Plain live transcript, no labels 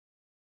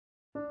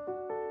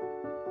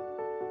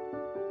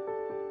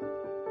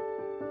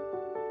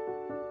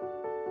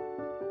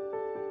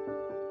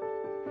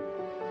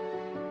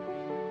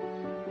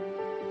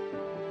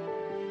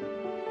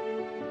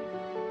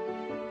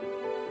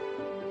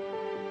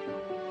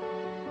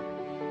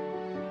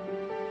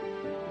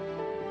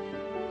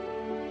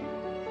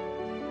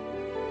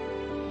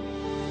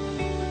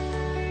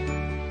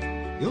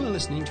You're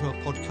listening to a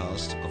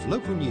podcast of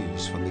local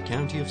news from the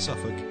county of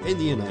Suffolk in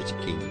the United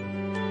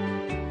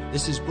Kingdom.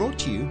 This is brought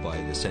to you by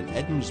the St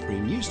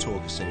Edmundsbury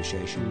NewsTalk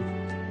Association,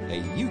 a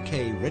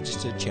UK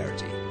registered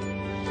charity.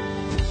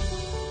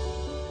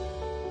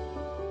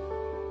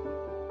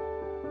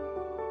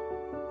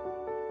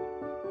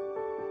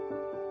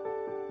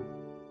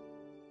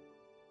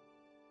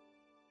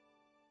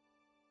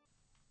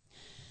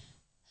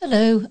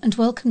 Hello and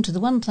welcome to the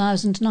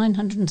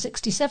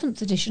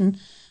 1967th edition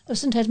of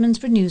St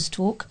Edmundsbury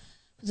NewsTalk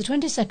for the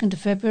 22nd of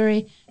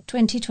February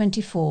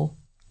 2024.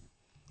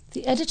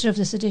 The editor of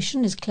this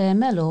edition is Claire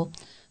Mellor,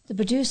 the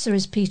producer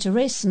is Peter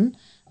Rayson,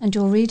 and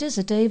your readers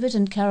are David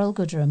and Carol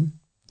Goodram.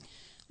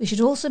 We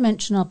should also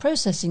mention our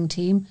processing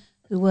team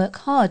who work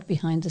hard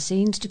behind the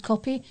scenes to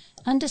copy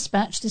and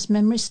dispatch this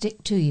memory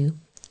stick to you.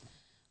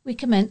 We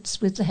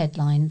commence with the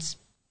headlines.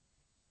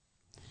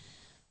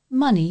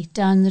 Money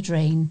down the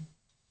drain.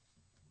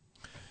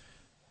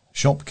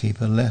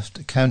 Shopkeeper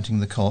left counting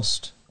the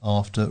cost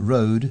after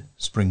road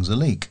springs a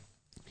leak.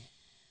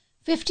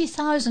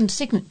 50,000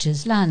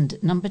 signatures land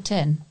at number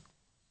 10.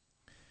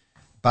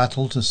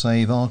 Battle to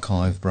save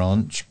archive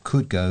branch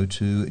could go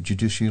to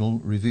judicial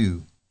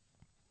review.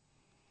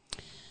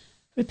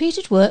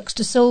 Repeated works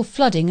to solve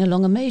flooding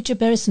along a major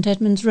Bury St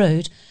Edmunds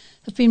road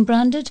have been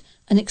branded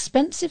an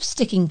expensive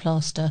sticking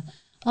plaster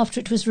after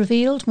it was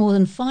revealed more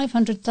than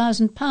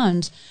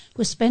 £500,000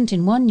 was spent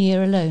in 1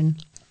 year alone.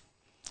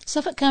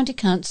 Suffolk County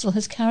Council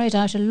has carried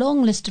out a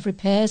long list of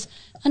repairs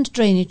and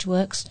drainage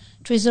works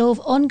to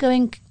resolve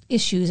ongoing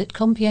issues at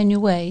Compiègne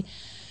Way,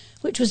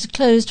 which was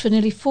closed for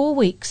nearly 4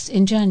 weeks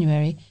in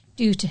January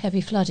due to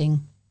heavy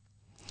flooding.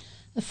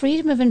 A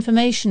Freedom of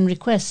Information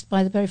request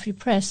by the Bury Free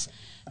Press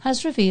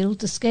has revealed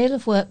the scale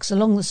of works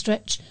along the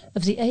stretch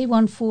of the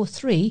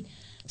A143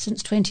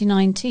 since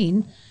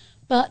 2019,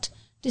 but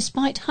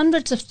despite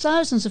hundreds of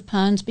thousands of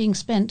pounds being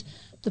spent,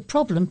 the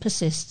problem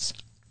persists.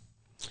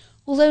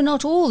 Although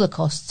not all the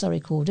costs are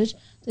recorded,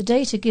 the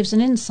data gives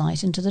an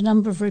insight into the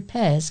number of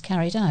repairs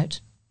carried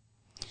out.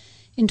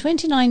 In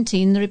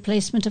 2019, the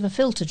replacement of a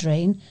filter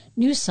drain,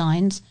 new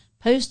signs,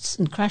 posts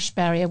and crash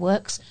barrier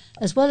works,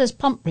 as well as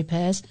pump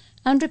repairs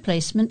and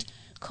replacement,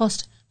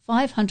 cost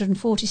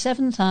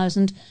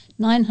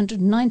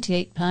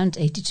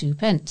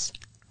 £547,998.82.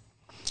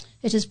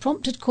 It has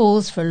prompted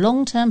calls for a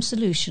long-term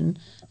solution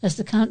as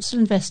the council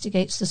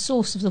investigates the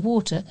source of the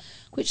water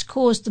which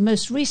caused the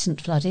most recent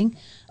flooding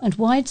and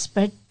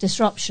widespread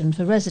disruption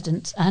for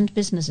residents and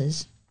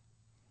businesses.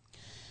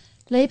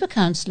 Labour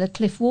councillor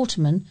Cliff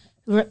Waterman,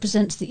 who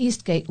represents the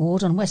Eastgate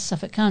ward on West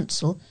Suffolk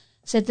Council,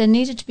 said there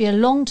needed to be a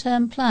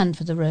long-term plan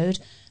for the road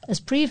as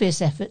previous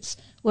efforts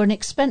were an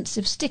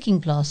expensive sticking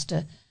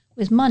plaster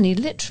with money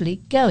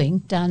literally going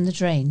down the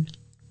drain.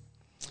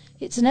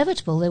 It's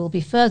inevitable there will be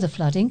further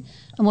flooding,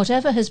 and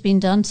whatever has been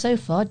done so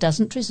far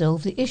doesn't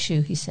resolve the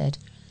issue, he said.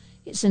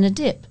 It's in a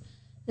dip.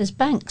 There's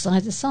banks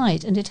either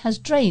side, and it has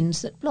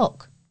drains that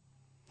block.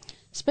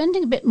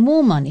 Spending a bit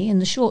more money in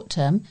the short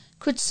term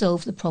could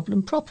solve the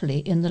problem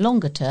properly in the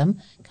longer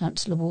term,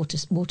 Councillor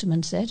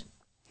Waterman said.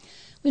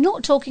 We're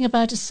not talking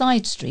about a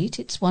side street,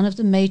 it's one of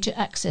the major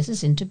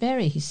accesses into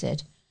Bury, he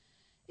said.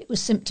 It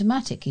was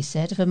symptomatic, he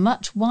said, of a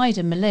much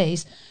wider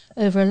malaise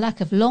over a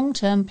lack of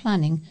long-term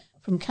planning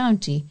from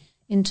county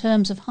in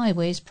terms of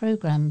highways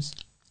programmes.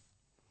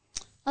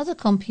 Other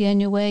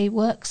Compiègne Way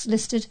works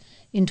listed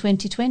in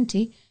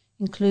 2020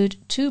 include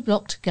 2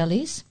 blocked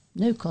gullies,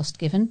 no cost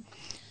given,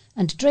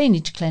 and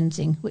drainage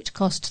cleansing, which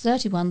cost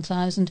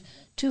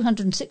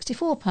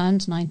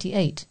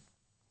 £31,264.98.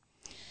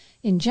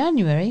 In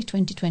January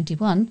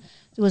 2021,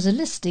 there was a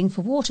listing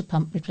for water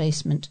pump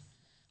replacement,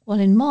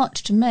 while in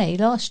March to May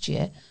last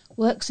year,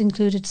 works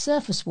included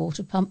surface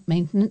water pump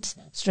maintenance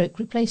 /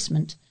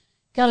 replacement,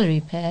 gully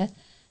repair,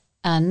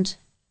 and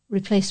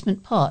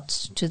replacement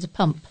parts to the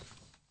pump.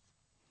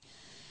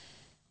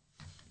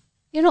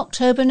 In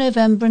October,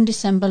 November and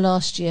December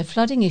last year,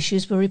 flooding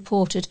issues were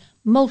reported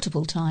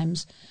multiple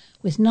times,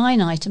 with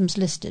 9 items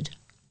listed.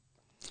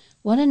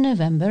 One in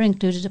November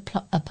included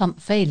a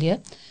pump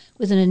failure,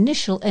 with an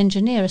initial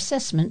engineer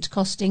assessment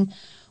costing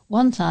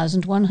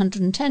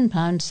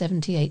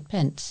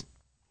 £1,110.78.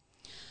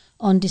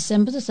 On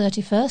December the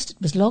 31st, it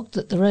was logged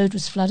that the road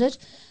was flooded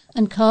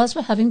and cars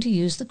were having to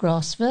use the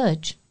grass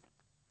verge.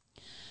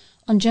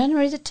 On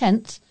January the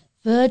 10th,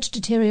 verge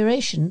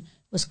deterioration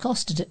was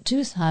costed at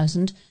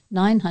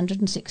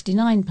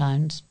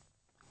 £2,969.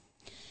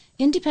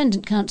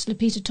 Independent councillor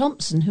Peter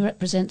Thompson, who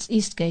represents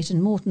Eastgate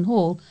and Morton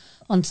Hall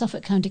on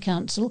Suffolk County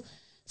Council,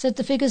 said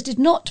the figures did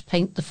not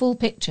paint the full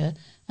picture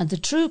and the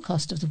true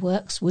cost of the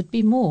works would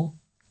be more.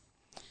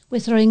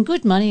 We're throwing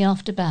good money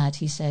after bad,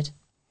 he said.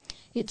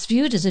 It's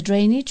viewed as a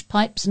drainage,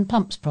 pipes and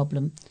pumps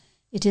problem.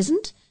 It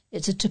isn't.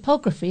 It's a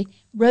topography,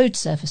 road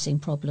surfacing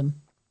problem.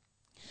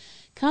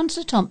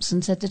 Councillor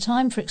Thompson said the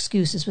time for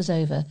excuses was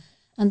over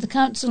and the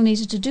council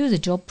needed to do the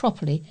job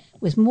properly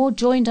with more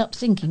joined-up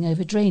thinking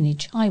over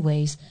drainage,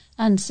 highways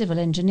and civil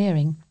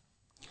engineering.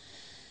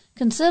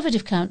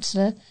 Conservative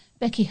councillor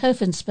Becky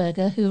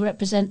Hoffensberger, who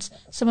represents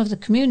some of the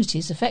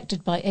communities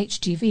affected by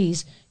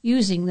HGVs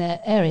using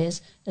their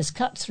areas as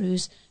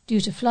cut-throughs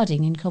due to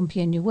flooding in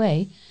Compiègne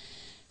Way,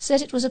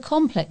 said it was a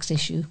complex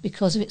issue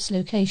because of its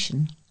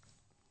location.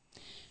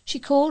 She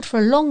called for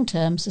a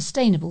long-term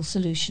sustainable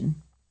solution.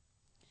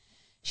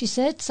 She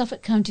said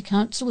Suffolk County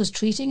Council was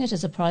treating it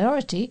as a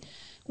priority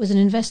with an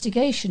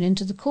investigation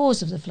into the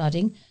cause of the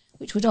flooding,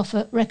 which would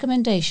offer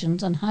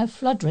recommendations on how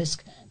flood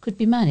risk could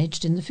be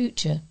managed in the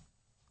future.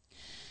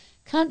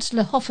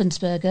 Councillor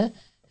Hoffensberger,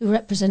 who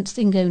represents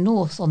Thingo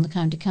North on the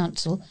County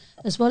Council,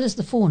 as well as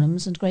the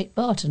Farnhams and Great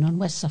Barton on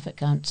West Suffolk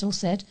Council,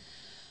 said,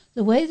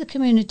 "The way the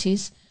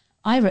communities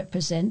I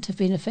represent have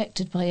been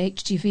affected by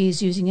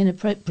HGVs using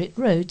inappropriate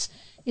roads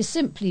is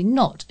simply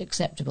not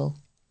acceptable."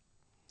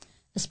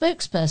 A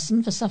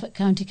spokesperson for Suffolk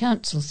County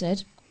Council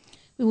said,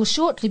 "We will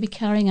shortly be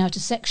carrying out a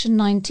Section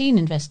 19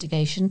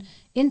 investigation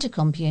into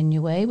Compiègne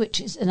Way, which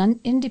is an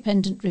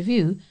independent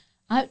review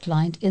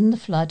outlined in the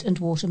Flood and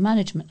Water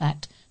Management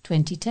Act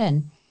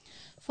 2010,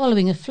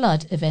 following a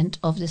flood event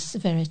of this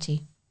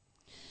severity.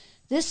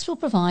 This will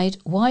provide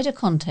wider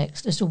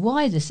context as to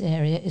why this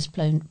area is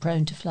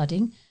prone to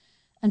flooding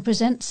and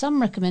present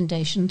some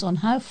recommendations on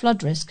how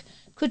flood risk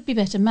could be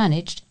better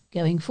managed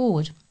going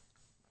forward.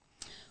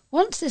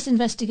 Once this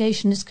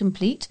investigation is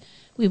complete,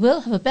 we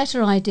will have a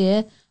better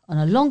idea on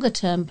a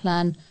longer-term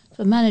plan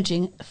for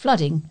managing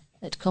flooding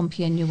at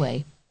Compiègne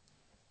Way."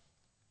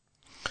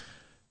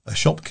 A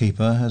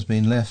shopkeeper has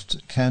been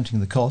left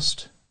counting the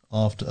cost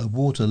after a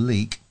water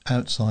leak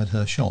outside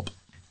her shop.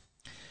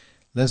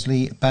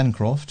 Leslie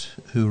Bancroft,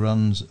 who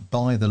runs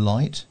By the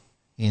Light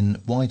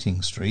in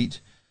Whiting Street,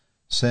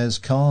 says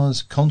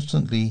cars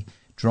constantly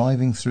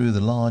driving through the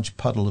large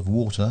puddle of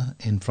water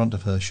in front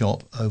of her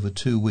shop over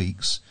 2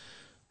 weeks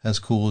has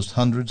caused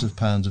hundreds of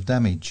pounds of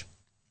damage.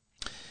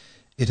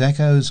 It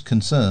echoes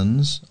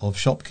concerns of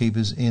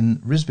shopkeepers in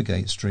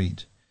Risbigate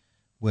Street,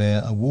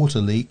 where a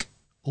water leak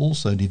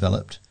also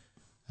developed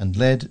and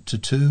led to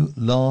 2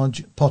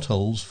 large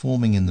potholes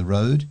forming in the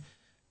road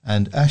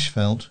and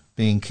asphalt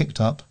being kicked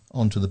up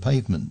onto the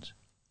pavement.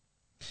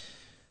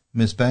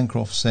 Miss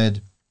Bancroft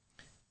said,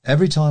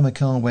 "Every time a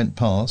car went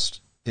past,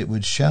 it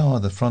would shower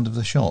the front of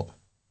the shop.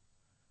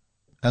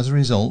 As a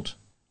result,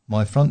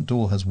 my front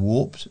door has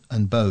warped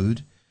and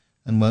bowed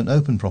and won't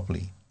open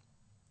properly.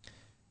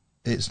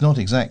 It's not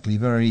exactly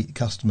very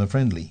customer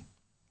friendly.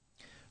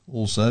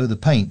 Also, the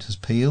paint has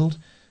peeled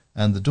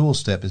and the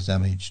doorstep is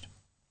damaged.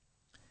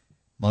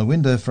 My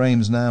window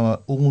frames now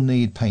all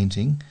need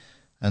painting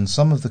and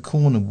some of the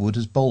corner wood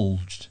has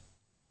bulged.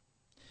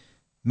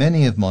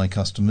 Many of my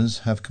customers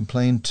have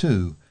complained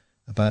too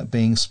about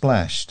being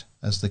splashed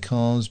as the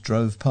cars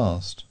drove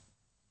past."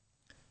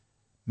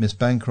 Miss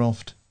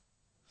Bancroft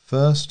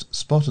first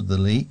spotted the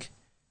leak,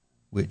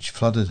 which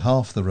flooded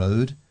half the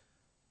road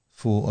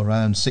for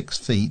around 6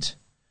 feet,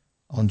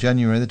 on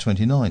January the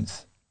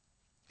 29th.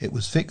 It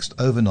was fixed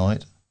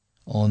overnight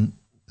on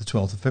the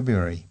 12th of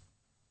February.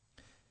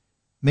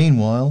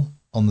 Meanwhile,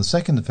 on the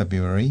 2nd of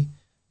February,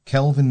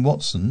 Kelvin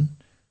Watson,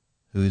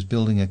 who is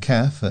building a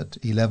cafe at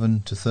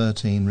 11 to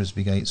 13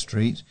 Risbigate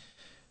Street,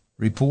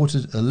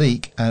 reported a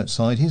leak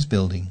outside his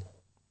building.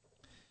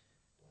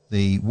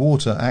 The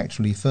water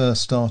actually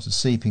first started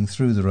seeping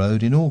through the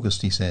road in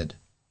August, he said.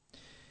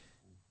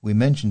 "We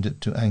mentioned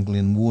it to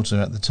Anglian Water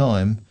at the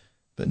time,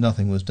 but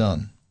nothing was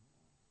done.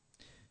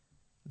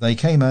 They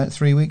came out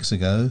 3 weeks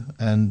ago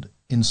and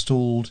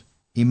installed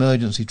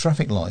emergency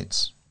traffic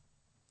lights,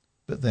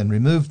 but then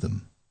removed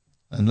them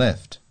and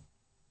left.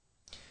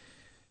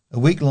 A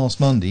week last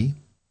Monday,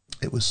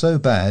 it was so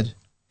bad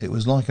it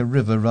was like a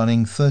river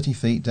running 30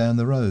 feet down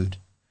the road.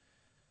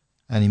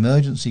 An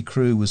emergency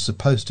crew was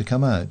supposed to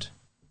come out,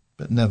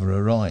 but never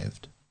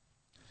arrived.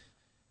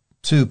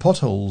 2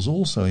 potholes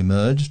also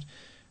emerged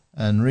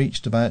and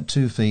reached about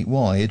 2 feet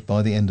wide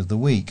by the end of the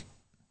week.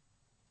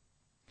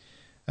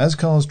 As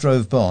cars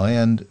drove by,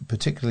 and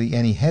particularly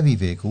any heavy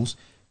vehicles,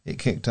 it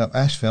kicked up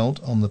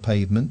asphalt on the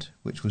pavement,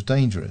 which was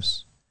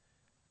dangerous.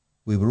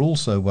 We were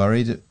also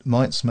worried it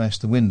might smash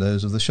the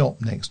windows of the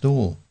shop next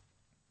door."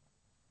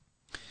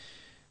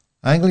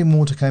 Anglian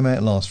Water came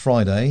out last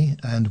Friday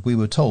and we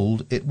were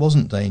told it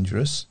wasn't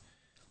dangerous,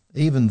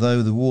 even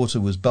though the water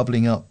was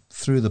bubbling up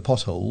through the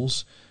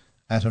potholes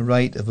at a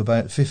rate of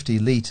about 50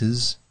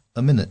 litres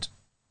a minute.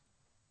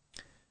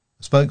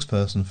 A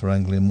spokesperson for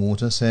Anglian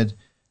Water said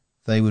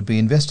they would be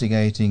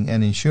investigating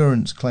an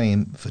insurance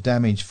claim for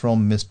damage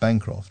from Miss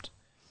Bancroft.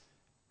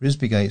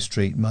 Risbigate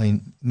Street,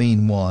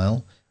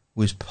 meanwhile,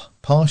 was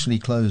partially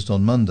closed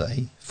on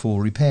Monday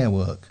for repair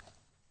work.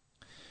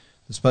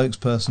 The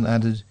spokesperson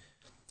added,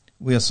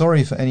 "We are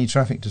sorry for any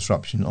traffic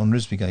disruption on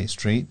Risbigate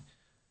Street.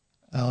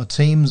 Our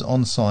teams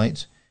on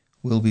site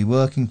will be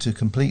working to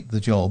complete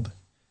the job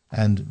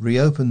and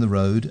reopen the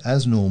road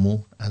as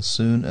normal as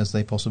soon as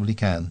they possibly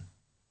can."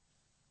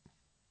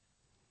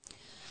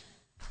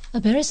 A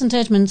Bury St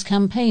Edmunds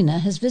campaigner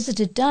has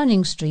visited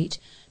Downing Street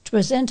to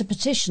present a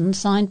petition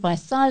signed by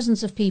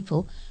thousands of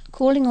people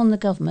calling on the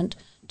government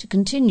to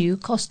continue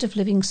cost of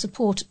living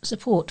support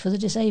for the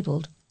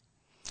disabled.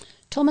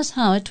 Thomas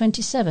Howard,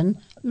 27,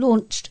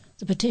 launched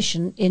the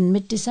petition in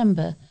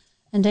mid-December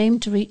and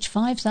aimed to reach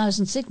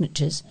 5,000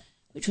 signatures,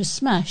 which was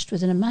smashed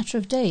within a matter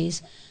of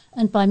days,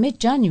 and by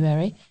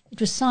mid-January it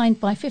was signed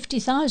by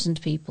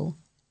 50,000 people.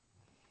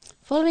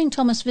 Following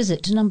Thomas'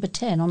 visit to number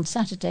 10 on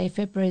Saturday,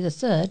 February the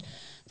 3rd,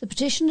 the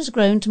petition has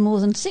grown to more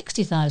than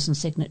 60,000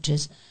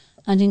 signatures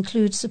and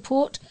includes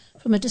support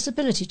from a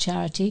disability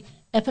charity,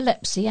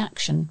 Epilepsy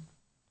Action.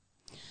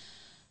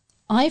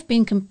 I've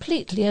been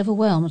completely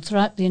overwhelmed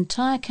throughout the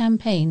entire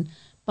campaign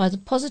by the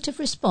positive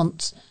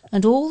response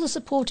and all the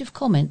supportive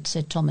comments,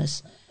 said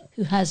Thomas,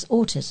 who has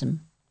autism.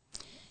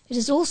 It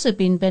has also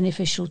been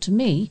beneficial to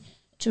me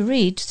to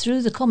read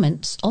through the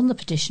comments on the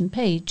petition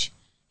page.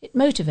 It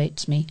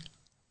motivates me.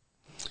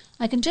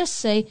 I can just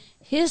say,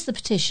 here's the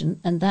petition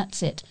and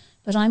that's it,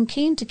 but I'm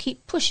keen to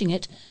keep pushing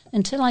it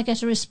until I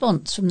get a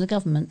response from the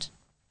government.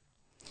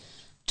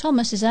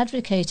 Thomas is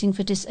advocating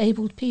for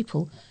disabled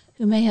people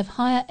who may have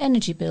higher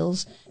energy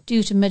bills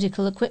due to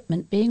medical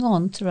equipment being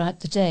on throughout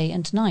the day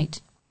and night.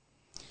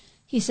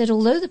 He said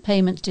although the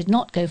payments did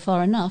not go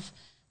far enough,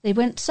 they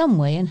went some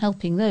way in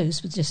helping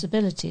those with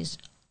disabilities.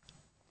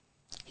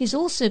 He's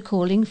also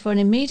calling for an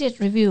immediate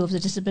review of the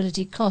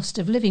disability cost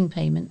of living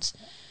payments,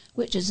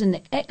 which is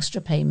an extra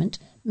payment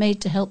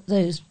made to help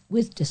those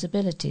with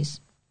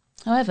disabilities.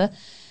 However,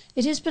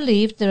 it is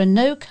believed there are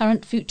no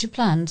current future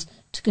plans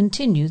to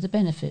continue the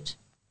benefit.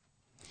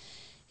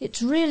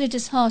 It's really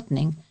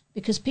disheartening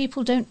because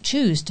people don't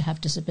choose to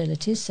have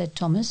disabilities, said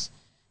Thomas.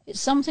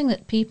 It's something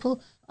that people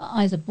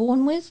are either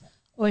born with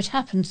or it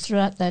happens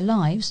throughout their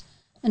lives,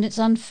 and it's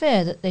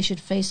unfair that they should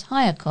face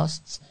higher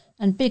costs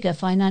and bigger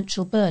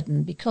financial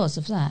burden because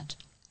of that.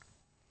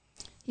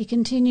 He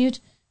continued,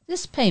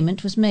 this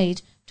payment was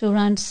made to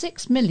around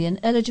 6 million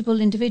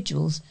eligible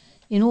individuals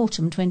in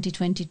autumn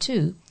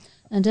 2022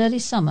 and early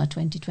summer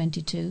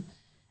 2022,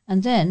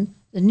 and then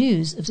the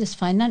news of this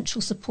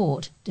financial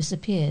support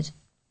disappeared.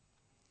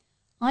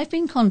 I've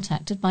been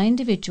contacted by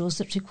individuals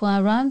that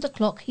require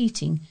round-the-clock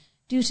heating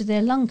due to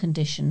their lung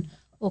condition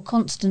or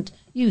constant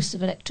use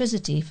of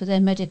electricity for their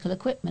medical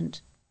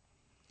equipment.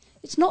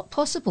 It's not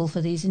possible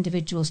for these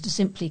individuals to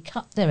simply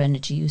cut their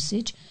energy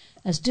usage,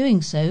 as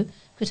doing so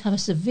could have a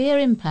severe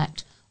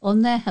impact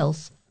on their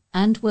health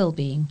and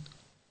well-being.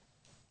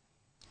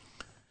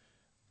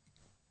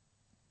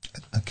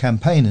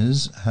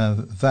 Campaigners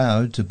have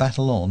vowed to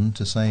battle on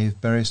to save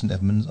Bury St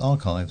Edmunds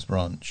Archives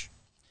branch.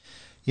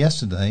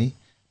 Yesterday,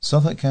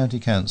 Suffolk County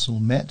Council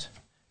met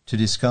to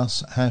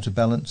discuss how to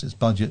balance its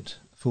budget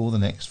for the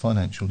next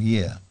financial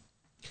year.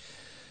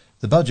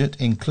 The budget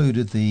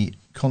included the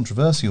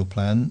controversial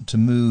plan to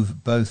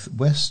move both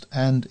West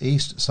and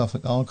East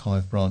Suffolk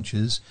Archive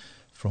branches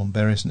from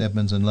Bury St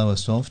Edmunds and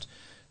Lowestoft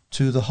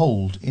to the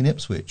Hold in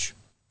Ipswich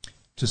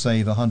to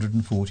save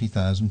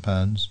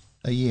 £140,000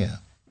 a year.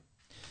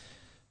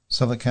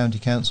 Suffolk County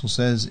Council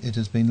says it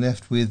has been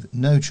left with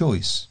no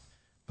choice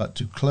but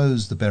to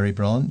close the Bury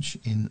branch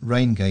in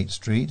Raingate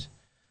Street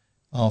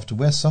after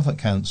West Suffolk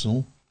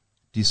Council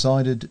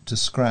decided to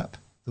scrap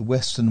the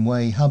Western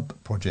Way Hub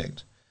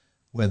project,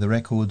 where the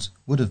records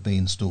would have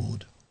been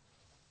stored.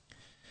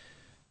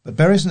 But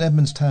Bury St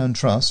Edmunds Town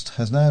Trust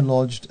has now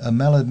lodged a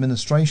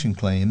maladministration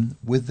claim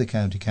with the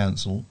County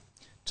Council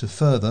to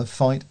further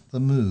fight the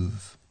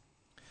move.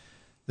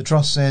 The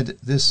Trust said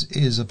this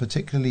is a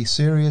particularly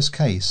serious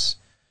case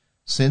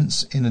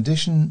since, in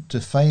addition to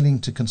failing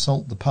to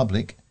consult the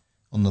public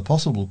on the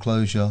possible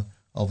closure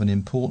of an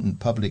important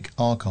public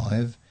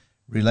archive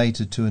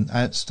related to an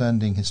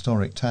outstanding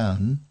historic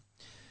town,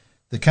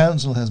 the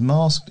Council has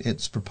masked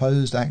its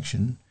proposed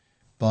action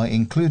by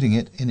including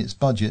it in its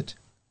budget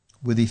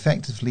with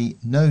effectively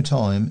no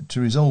time to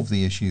resolve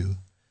the issue,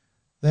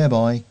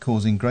 thereby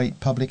causing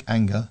great public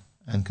anger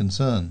and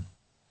concern.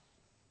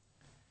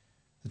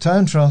 The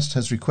Town Trust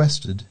has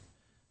requested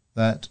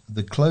that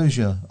the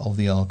closure of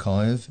the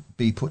archive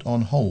be put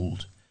on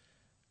hold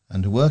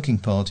and a working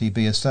party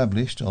be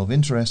established of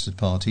interested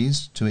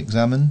parties to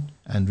examine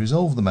and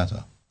resolve the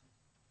matter.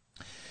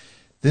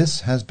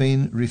 This has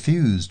been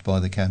refused by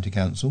the County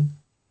Council,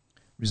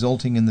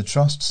 resulting in the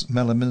Trust's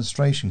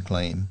maladministration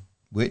claim,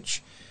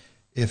 which,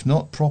 if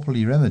not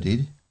properly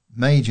remedied,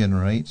 may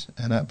generate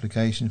an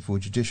application for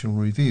judicial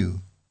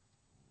review.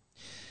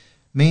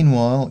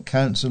 Meanwhile,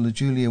 Councillor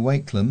Julia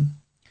Wakelam,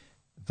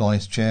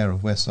 Vice Chair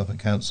of West Suffolk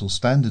Council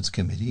Standards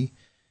Committee,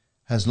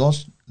 has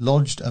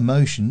lodged a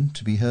motion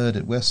to be heard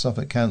at West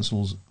Suffolk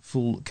Council's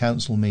full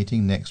council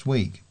meeting next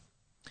week.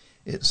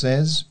 It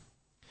says,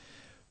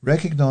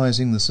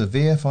 recognising the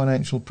severe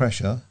financial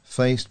pressure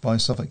faced by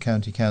Suffolk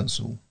County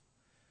Council,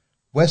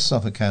 West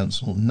Suffolk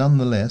Council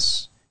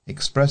nonetheless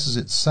expresses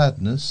its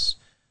sadness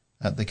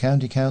at the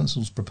County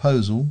Council's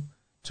proposal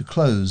to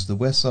close the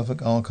West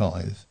Suffolk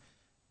Archive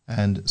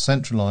and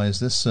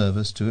centralise this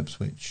service to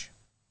Ipswich.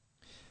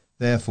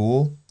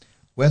 Therefore,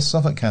 West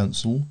Suffolk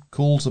Council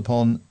calls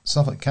upon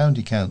Suffolk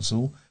County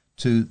Council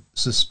to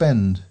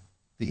suspend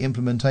the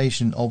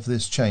implementation of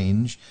this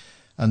change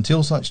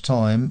until such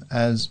time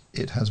as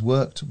it has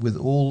worked with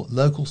all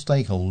local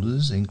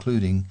stakeholders,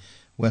 including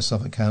West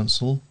Suffolk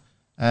Council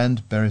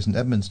and Bury St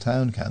Edmunds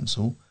Town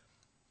Council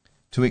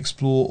to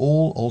explore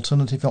all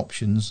alternative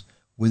options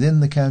within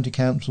the County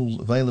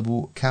Council's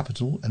available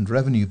capital and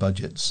revenue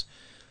budgets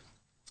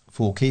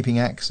for keeping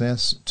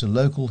access to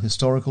local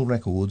historical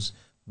records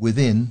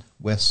within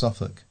West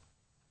Suffolk.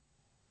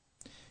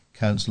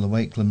 Councillor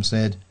Wakelam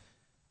said,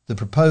 "The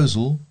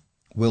proposal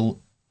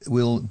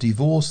will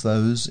divorce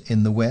those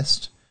in the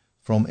West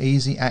from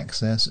easy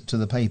access to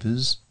the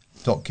papers,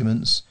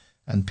 documents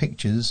and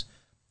pictures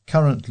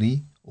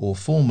currently or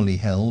formerly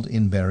held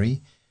in Bury,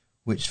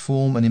 which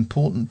form an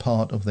important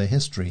part of their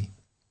history.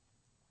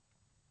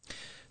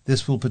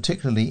 This will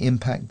particularly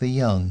impact the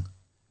young,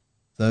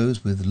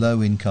 those with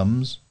low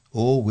incomes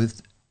or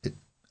with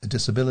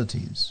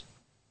disabilities.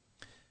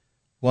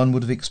 One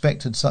would have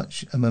expected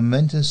such a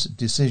momentous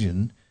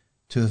decision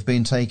to have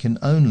been taken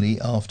only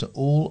after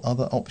all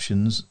other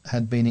options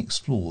had been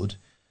explored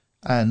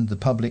and the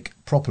public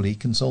properly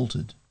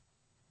consulted.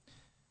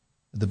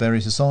 The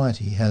Bury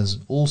Society has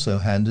also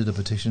handed a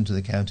petition to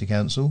the County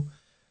Council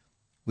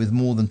with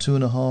more than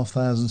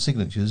 2,500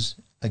 signatures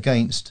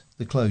against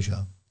the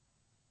closure."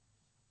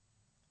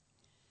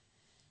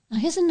 Now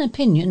here's an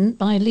opinion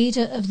by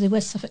leader of the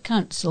West Suffolk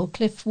Council,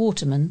 Cliff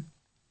Waterman.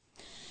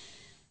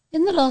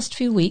 "In the last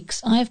few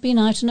weeks I have been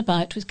out and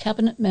about with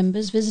Cabinet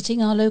members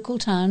visiting our local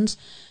towns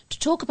to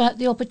talk about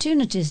the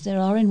opportunities there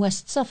are in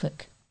West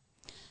Suffolk.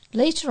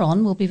 Later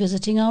on we'll be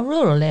visiting our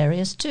rural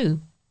areas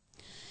too.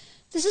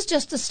 This is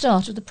just the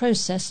start of the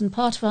process and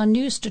part of our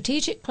new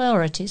strategic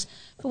priorities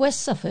for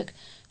West Suffolk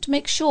to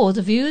make sure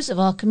the views of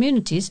our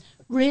communities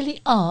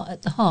really are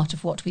at the heart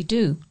of what we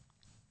do.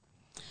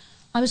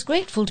 I was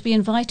grateful to be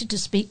invited to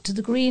speak to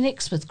the Green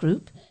Ixworth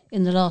Group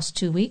in the last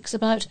 2 weeks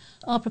about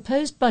our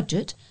proposed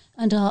budget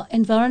and our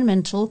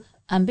environmental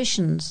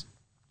ambitions.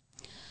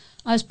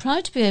 I was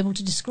proud to be able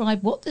to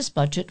describe what this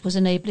budget was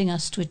enabling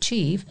us to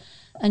achieve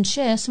and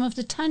share some of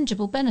the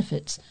tangible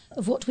benefits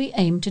of what we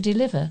aim to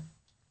deliver.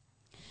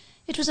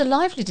 It was a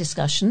lively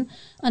discussion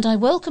and I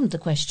welcomed the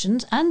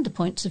questions and the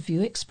points of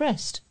view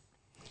expressed.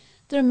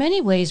 There are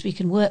many ways we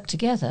can work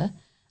together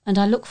and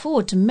I look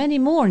forward to many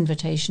more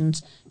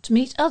invitations to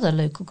meet other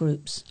local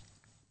groups.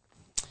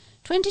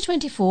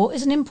 2024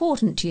 is an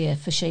important year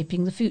for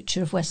shaping the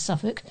future of West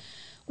Suffolk,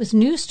 with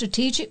new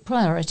strategic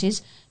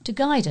priorities to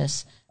guide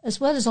us, as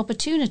well as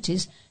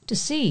opportunities to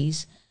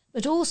seize,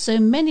 but also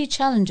many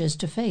challenges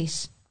to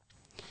face.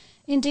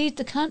 Indeed,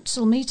 the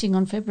Council meeting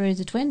on February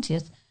the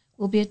 20th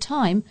will be a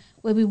time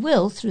where we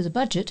will, through the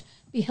budget,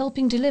 be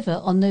helping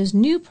deliver on those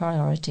new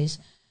priorities,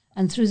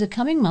 and through the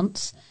coming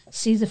months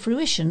see the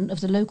fruition of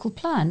the local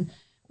plan,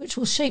 which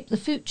will shape the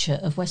future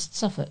of West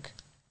Suffolk.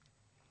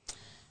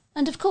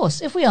 And of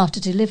course, if we are to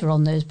deliver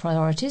on those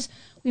priorities,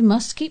 we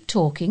must keep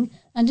talking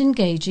and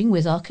engaging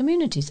with our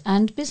communities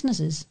and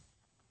businesses.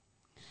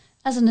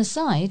 As an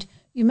aside,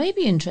 you may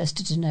be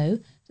interested to know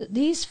that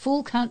these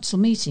full council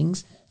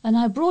meetings are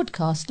now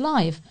broadcast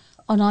live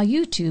on our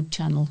YouTube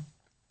channel.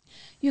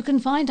 You can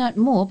find out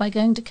more by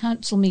going to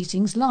Council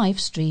Meetings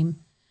live stream,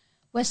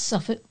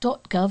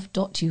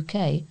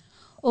 westsuffolk.gov.uk,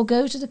 or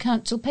go to the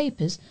Council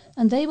papers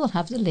and they will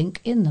have the link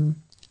in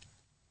them.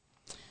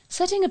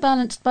 Setting a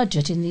balanced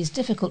budget in these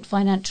difficult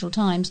financial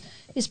times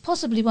is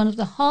possibly one of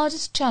the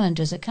hardest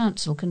challenges a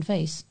council can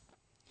face.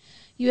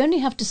 You only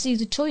have to see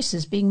the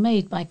choices being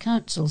made by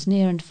councils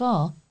near and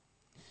far.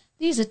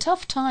 These are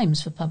tough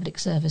times for public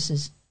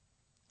services.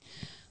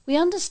 We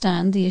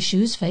understand the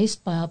issues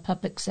faced by our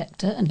public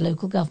sector and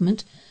local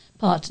government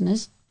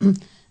partners and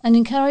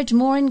encourage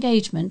more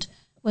engagement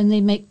when they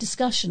make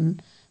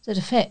discussion that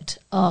affect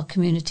our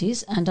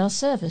communities and our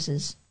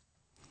services.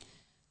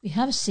 We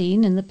have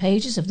seen in the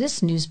pages of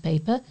this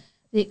newspaper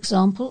the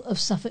example of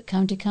Suffolk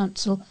County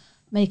Council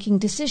making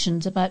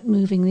decisions about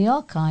moving the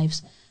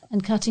archives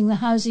and cutting the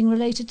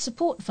housing-related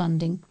support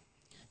funding,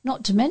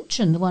 not to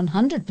mention the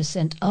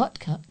 100% art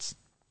cuts.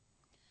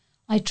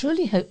 I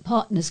truly hope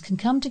partners can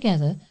come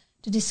together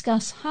to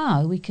discuss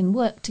how we can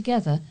work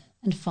together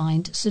and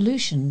find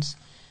solutions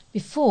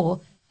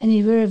before any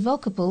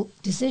irrevocable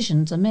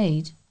decisions are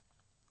made.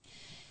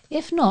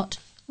 If not,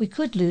 we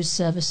could lose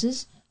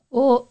services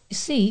or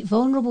see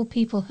vulnerable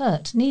people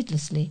hurt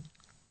needlessly.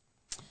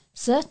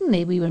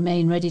 Certainly we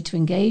remain ready to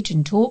engage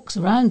in talks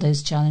around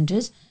those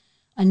challenges,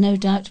 and no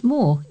doubt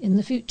more in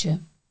the future.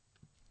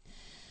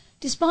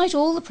 Despite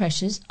all the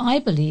pressures, I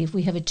believe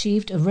we have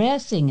achieved a rare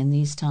thing in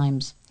these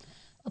times,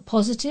 a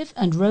positive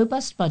and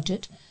robust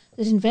budget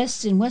that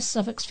invests in West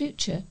Suffolk's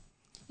future,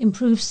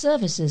 improves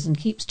services and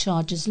keeps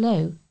charges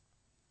low.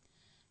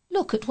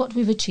 Look at what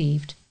we've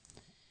achieved.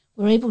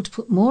 We're able to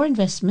put more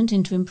investment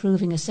into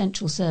improving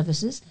essential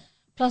services,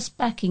 plus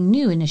backing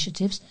new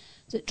initiatives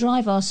that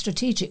drive our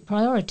strategic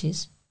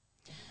priorities,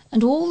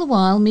 and all the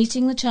while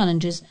meeting the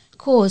challenges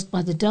caused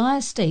by the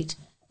dire state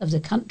of the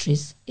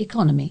country's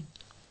economy.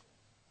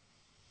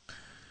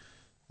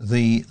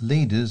 The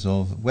leaders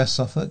of West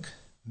Suffolk,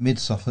 Mid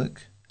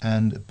Suffolk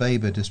and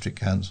Baber District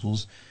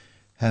Councils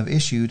have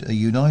issued a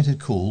united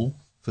call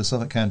for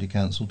Suffolk County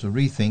Council to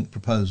rethink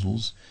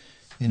proposals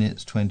in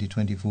its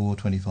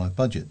 2024-25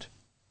 budget.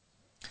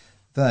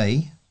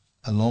 They,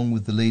 along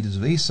with the leaders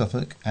of East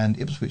Suffolk and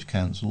Ipswich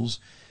councils,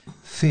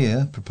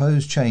 fear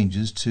proposed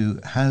changes to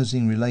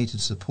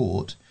housing-related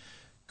support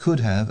could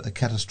have a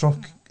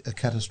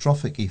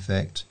catastrophic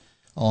effect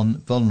on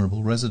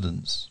vulnerable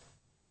residents.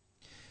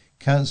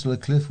 Councillor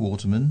Cliff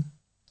Waterman,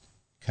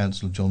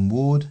 Councillor John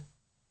Ward,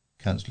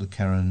 Councillor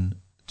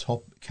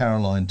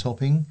Caroline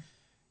Topping,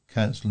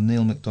 Councillor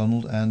Neil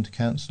MacDonald and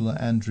Councillor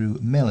Andrew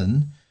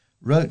Mellon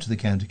wrote to the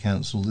County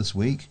Council this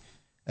week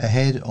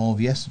ahead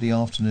of yesterday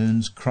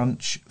afternoon's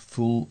crunch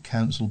full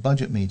council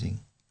budget meeting.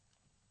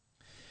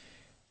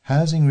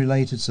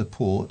 Housing-related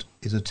support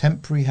is a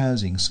temporary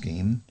housing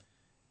scheme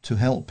to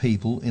help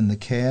people in the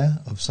care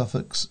of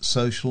Suffolk's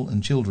social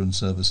and children's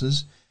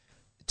services,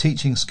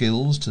 teaching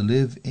skills to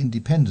live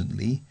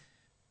independently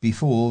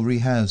before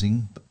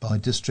rehousing by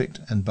district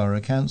and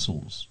borough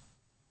councils.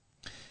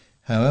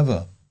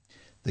 However,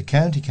 the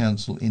County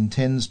Council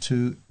intends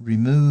to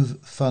remove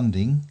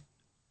funding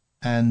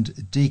and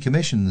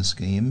decommission the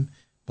scheme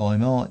by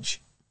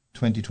March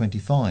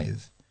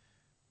 2025,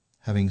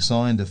 having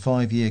signed a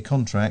 5-year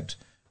contract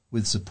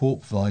with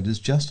support providers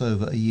just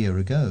over a year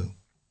ago.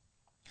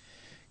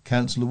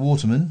 Councillor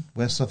Waterman,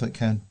 West Suffolk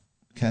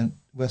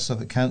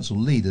Council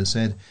leader,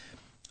 said,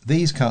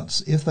 "These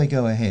cuts, if they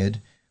go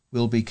ahead,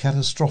 will be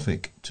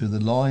catastrophic to the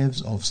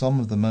lives of some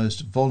of the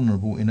most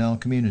vulnerable in our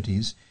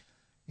communities,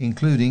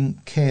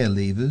 including care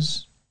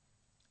leavers,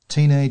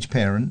 teenage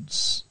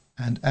parents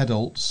and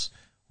adults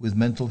with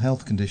mental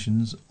health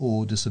conditions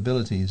or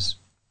disabilities.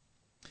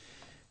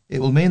 It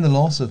will mean the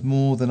loss of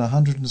more than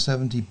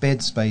 170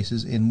 bed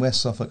spaces in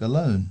West Suffolk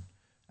alone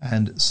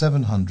and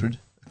 700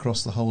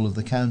 across the whole of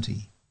the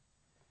county."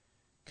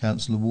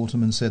 Councillor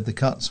Waterman said the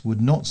cuts would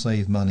not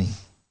save money.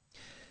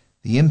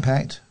 The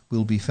impact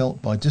will be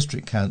felt by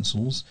district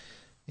councils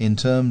in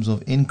terms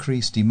of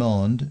increased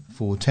demand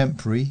for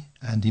temporary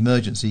and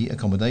emergency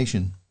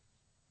accommodation.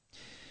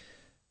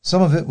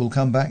 Some of it will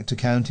come back to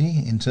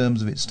county in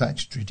terms of its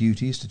statutory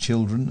duties to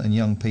children and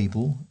young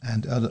people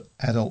and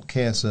adult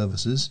care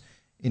services,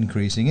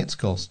 increasing its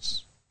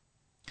costs.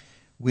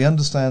 We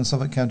understand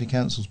Suffolk County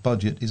Council's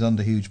budget is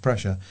under huge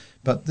pressure,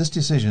 but this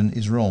decision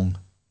is wrong.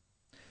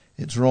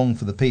 It's wrong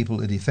for the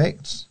people it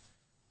affects,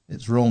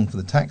 it's wrong for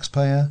the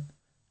taxpayer,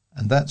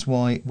 and that's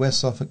why West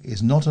Suffolk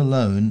is not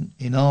alone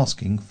in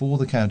asking for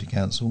the County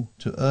Council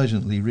to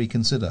urgently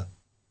reconsider.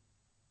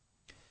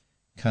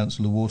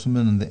 Councillor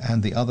Waterman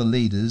and the other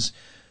leaders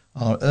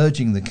are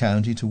urging the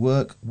county to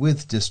work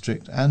with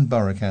district and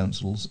borough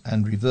councils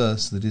and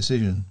reverse the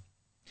decision.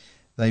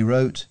 They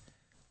wrote,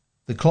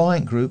 "The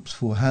client groups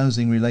for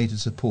housing-related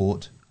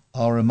support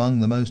are among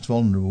the most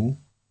vulnerable.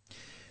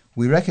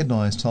 We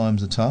recognise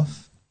times are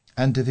tough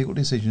and difficult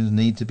decisions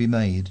need to be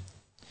made.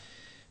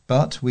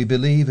 But we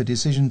believe a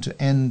decision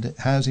to end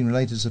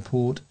housing-related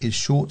support is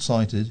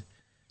short-sighted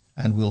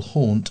and will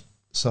haunt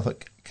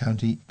Suffolk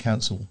County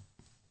Council."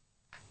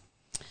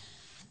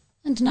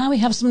 And now we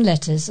have some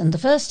letters, and the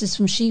first is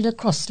from Sheila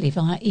Crossley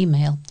via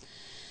email.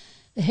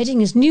 The heading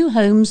is "New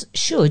homes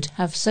should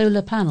have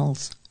solar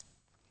panels."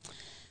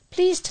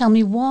 Please tell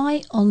me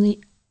why on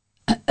the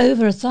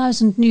over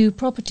 1,000 new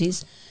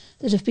properties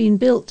that have been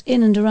built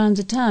in and around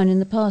the town in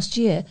the past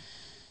year,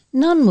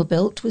 none were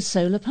built with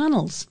solar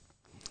panels,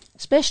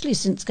 especially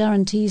since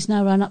guarantees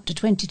now run up to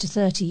 20 to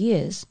 30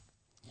 years.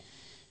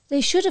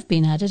 They should have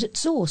been added at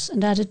source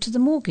and added to the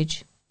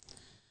mortgage.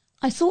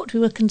 I thought we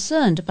were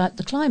concerned about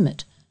the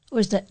climate, or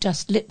is that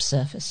just lip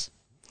service?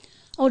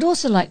 I would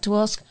also like to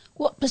ask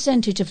what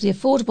percentage of the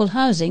affordable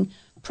housing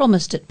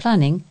promised at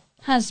planning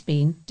has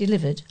been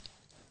delivered.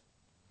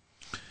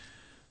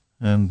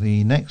 And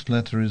the next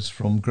letter is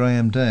from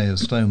Graham Day of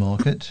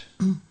Stowmarket,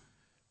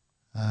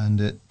 and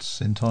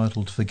it's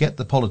entitled "Forget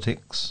the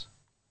Politics,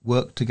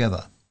 Work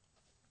Together."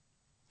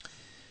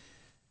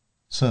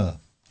 Sir,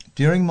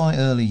 during my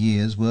early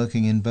years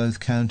working in both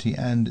county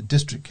and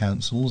district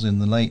councils in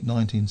the late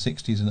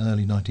 1960s and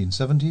early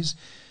 1970s,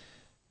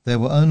 there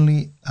were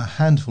only a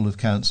handful of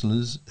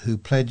councillors who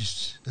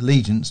pledged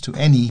allegiance to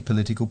any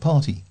political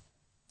party.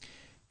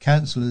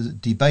 Councillors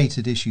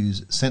debated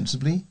issues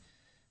sensibly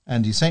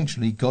and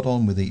essentially got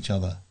on with each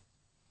other.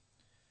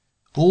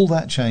 All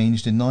that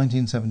changed in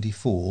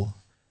 1974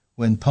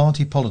 when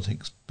party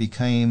politics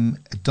became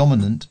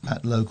dominant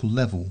at local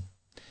level,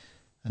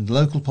 and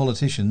local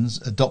politicians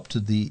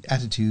adopted the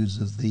attitudes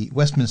of the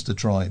Westminster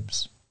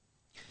tribes.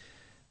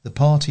 The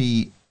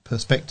party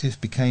perspective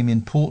became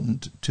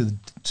important to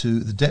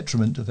the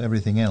detriment of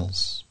everything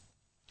else.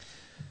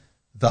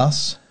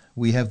 Thus,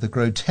 we have the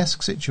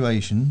grotesque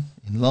situation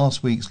in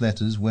last week's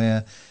letters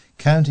where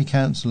County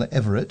Councillor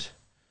Everett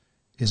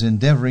is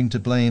endeavouring to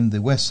blame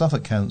the West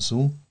Suffolk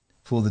Council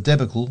for the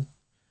debacle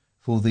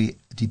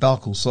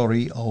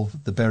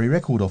of the Bury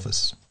Record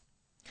Office.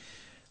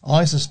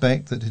 I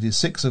suspect that it is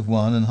 6 of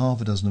one and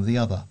half a dozen of the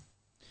other.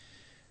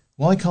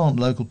 Why can't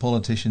local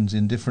politicians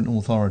in different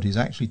authorities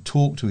actually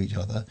talk to each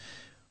other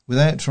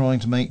without trying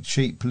to make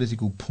cheap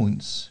political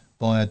points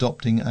by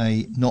adopting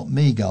a "not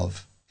me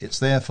gov, it's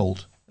their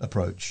fault"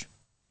 approach?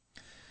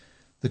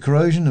 The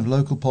corrosion of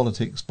local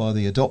politics by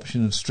the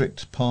adoption of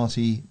strict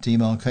party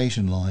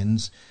demarcation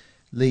lines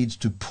leads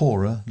to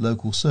poorer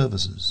local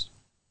services.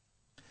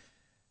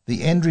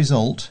 The end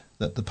result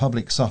that the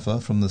public suffer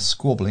from the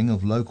squabbling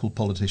of local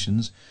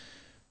politicians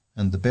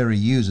and the Bury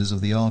users of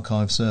the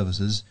archive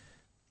services,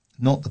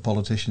 not the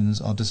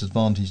politicians, are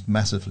disadvantaged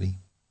massively.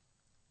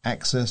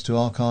 Access to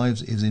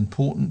archives is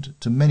important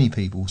to many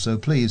people, so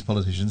please,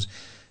 politicians,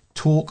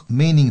 talk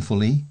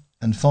meaningfully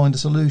and find a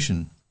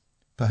solution,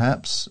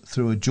 perhaps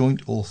through a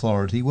joint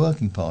authority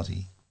working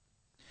party.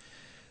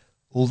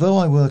 Although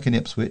I work in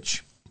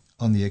Ipswich,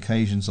 on the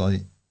occasions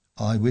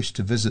I wish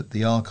to visit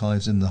the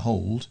archives in the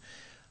hold,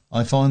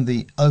 I find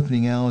the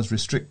opening hours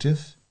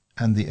restrictive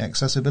and the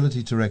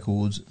accessibility to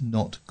records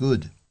not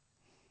good.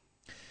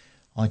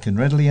 I can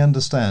readily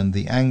understand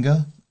the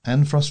anger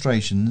and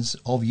frustrations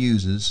of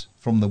users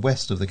from the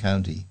west of the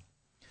county.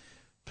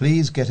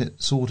 Please get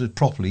it sorted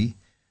properly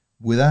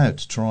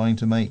without trying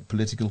to make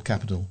political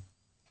capital.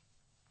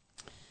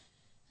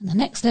 And the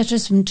next letter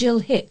is from Jill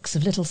Hicks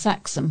of Little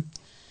Saxham.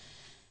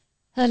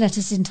 Her letter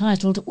is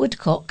entitled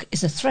 "Woodcock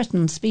is a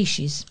Threatened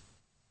Species."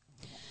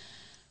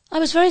 I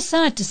was very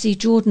sad to see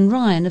Jordan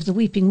Ryan of the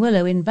Weeping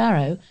Willow in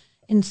Barrow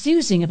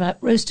enthusing about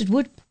roasted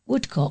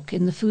woodcock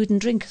in the food and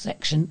drink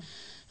section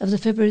of the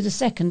February the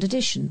 2nd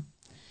edition.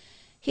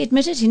 He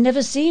admitted he'd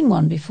never seen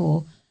one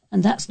before,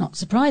 and that's not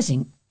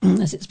surprising,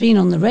 as it's been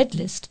on the red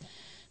list,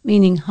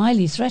 meaning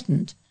highly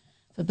threatened,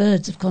 for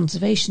birds of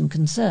conservation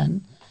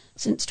concern,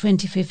 since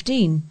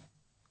 2015.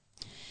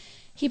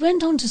 He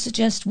went on to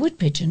suggest wood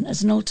pigeon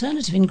as an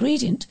alternative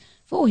ingredient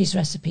for his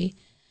recipe,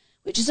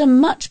 which is a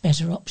much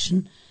better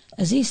option,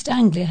 as East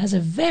Anglia has a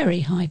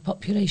very high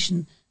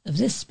population of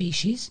this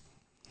species.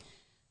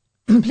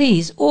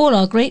 Please, all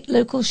our great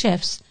local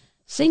chefs,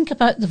 think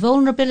about the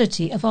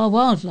vulnerability of our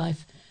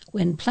wildlife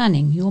when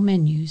planning your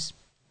menus.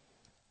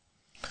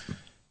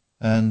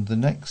 And the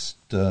next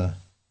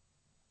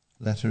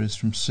letter is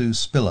from Sue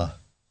Spiller,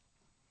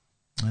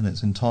 and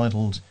it's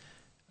entitled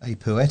 "A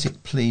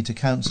Poetic Plea to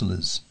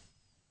Councillors,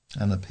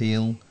 an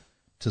Appeal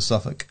to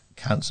Suffolk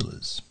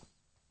Councillors."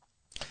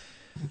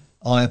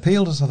 I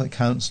appeal to Suffolk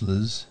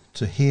councillors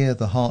to hear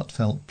the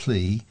heartfelt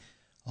plea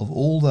of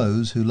all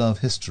those who love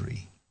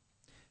history.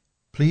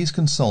 Please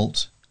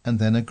consult and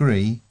then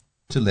agree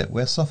to let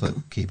West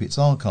Suffolk keep its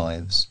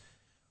archives.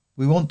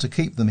 We want to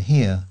keep them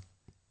here,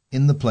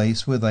 in the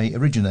place where they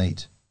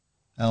originate.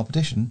 Our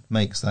petition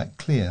makes that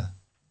clear.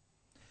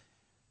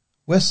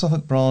 West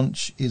Suffolk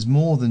branch is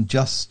more than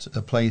just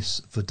a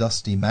place for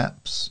dusty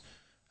maps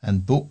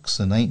and books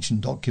and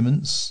ancient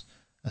documents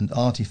and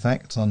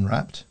artefacts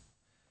unwrapped.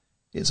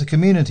 It's a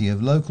community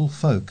of local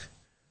folk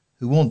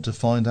who want to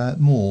find out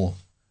more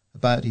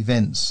about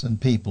events and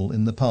people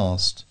in the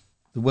past,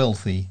 the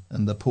wealthy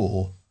and the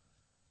poor.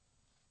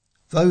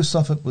 Though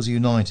Suffolk was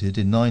united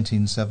in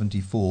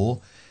 1974,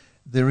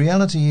 the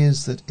reality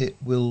is that it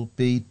will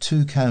be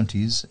two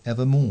counties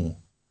evermore,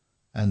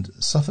 and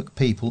Suffolk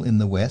people in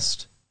the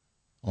west,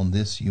 on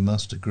this you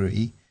must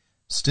agree,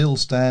 still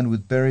stand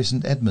with Bury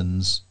St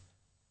Edmunds,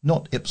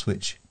 not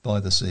Ipswich by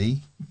the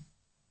sea.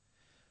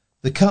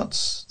 The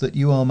cuts that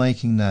you are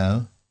making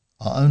now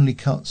are only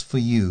cuts for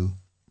you.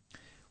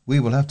 We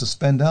will have to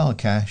spend our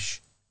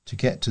cash to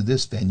get to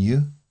this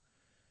venue,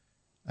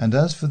 and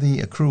as for the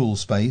accrual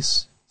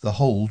space, the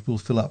hold will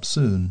fill up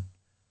soon.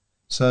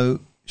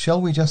 So,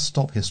 shall we just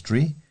stop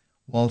history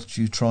whilst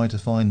you try to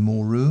find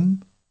more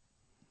room?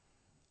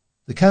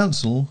 The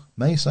council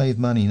may save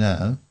money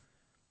now,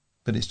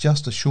 but it's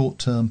just a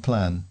short-term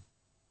plan.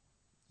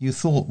 You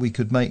thought we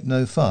could make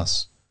no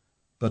fuss,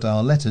 but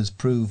our letters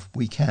prove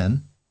we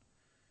can.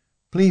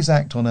 Please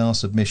act on our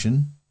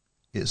submission.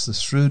 It's the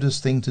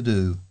shrewdest thing to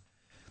do.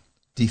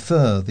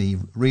 Defer the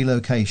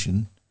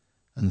relocation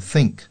and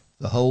think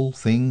the whole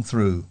thing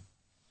through.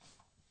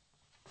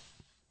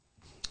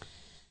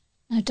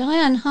 Now,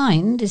 Diane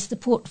Hind is the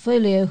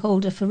portfolio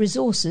holder for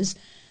resources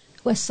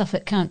at West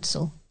Suffolk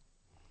Council.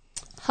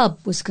 Hub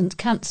was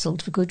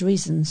cancelled for good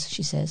reasons,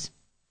 she says.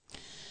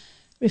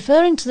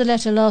 Referring to the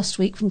letter last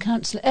week from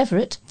Councillor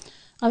Everett,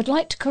 I would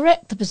like to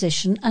correct the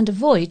position and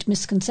avoid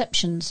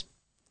misconceptions.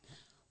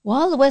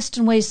 While the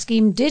Western Way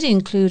scheme did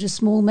include a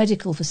small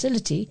medical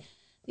facility,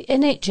 the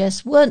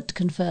NHS weren't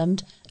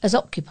confirmed as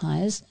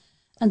occupiers,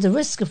 and the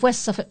risk of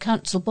West Suffolk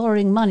Council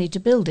borrowing money to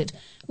build it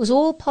was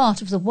all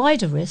part of the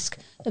wider risk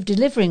of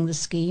delivering the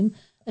scheme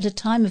at a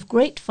time of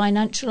great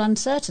financial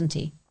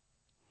uncertainty.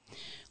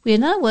 We are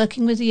now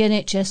working with the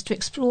NHS to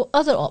explore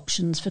other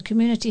options for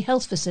community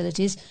health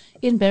facilities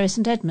in Bury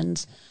St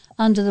Edmunds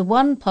under the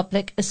One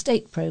Public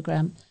Estate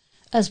programme,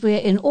 as we are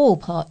in all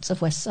parts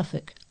of West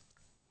Suffolk.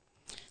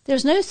 There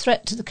is no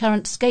threat to the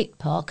current skate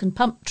park and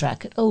pump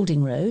track at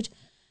Olding Road,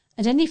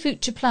 and any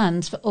future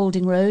plans for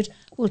Olding Road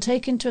will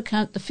take into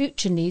account the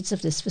future needs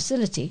of this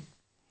facility.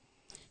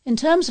 In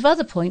terms of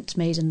other points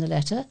made in the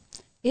letter,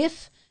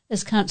 if,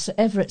 as Councillor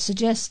Everett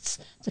suggests,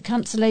 the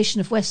cancellation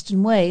of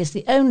Western Way is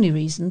the only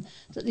reason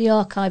that the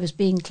archive is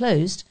being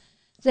closed,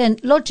 then,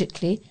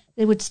 logically,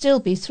 there would still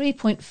be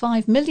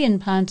 £3.5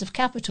 million of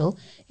capital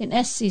in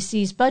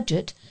SCC's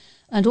budget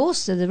and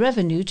also the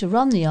revenue to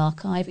run the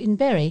archive in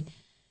Bury,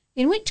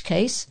 in which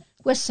case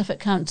West Suffolk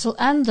Council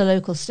and the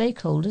local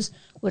stakeholders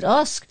would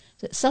ask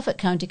that Suffolk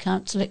County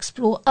Council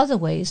explore other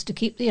ways to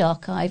keep the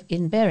archive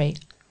in Bury,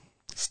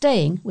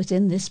 staying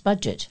within this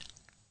budget.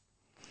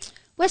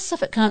 West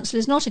Suffolk Council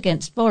is not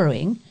against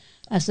borrowing,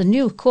 as the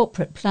new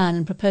corporate plan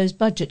and proposed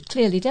budget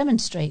clearly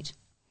demonstrate.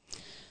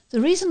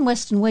 The reason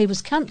Western Way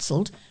was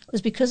cancelled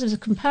was because of the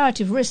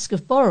comparative risk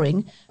of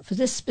borrowing for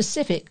this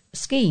specific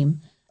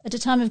scheme at a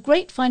time of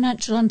great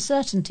financial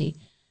uncertainty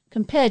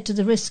compared to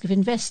the risk of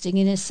investing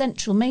in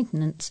essential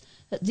maintenance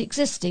at the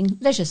existing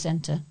leisure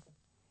centre.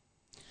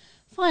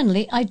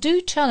 Finally, I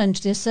do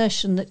challenge the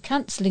assertion that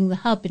cancelling the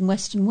hub in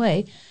Western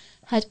Way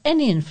had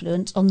any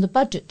influence on the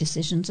budget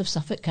decisions of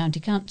Suffolk County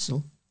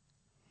Council.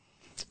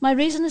 My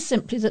reason is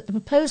simply that the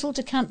proposal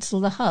to cancel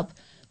the hub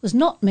was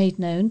not made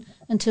known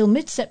until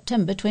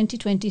mid-September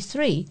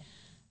 2023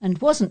 and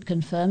wasn't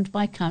confirmed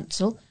by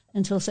Council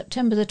until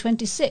September the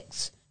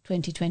 26th,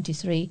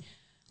 2023,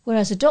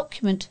 whereas a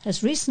document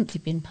has recently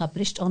been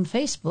published on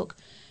Facebook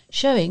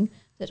showing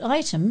that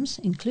items,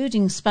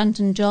 including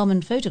Spanton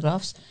Jarman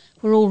photographs,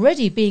 were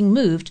already being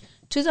moved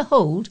to the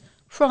hold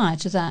prior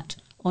to that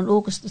on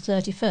August the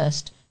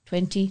 31st,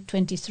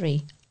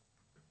 2023.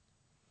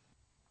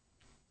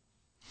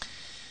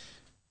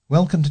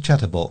 Welcome to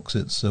Chatterbox.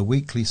 It's a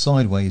weekly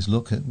sideways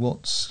look at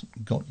what's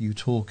got you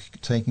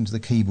taking to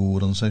the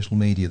keyboard on social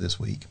media this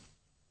week.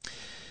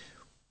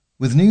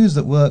 With news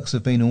that works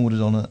have been ordered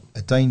on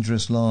a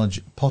dangerous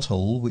large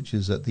pothole which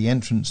is at the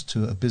entrance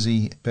to a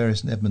busy Bury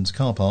St Edmunds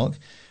car park,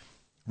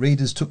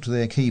 readers took to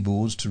their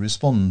keyboards to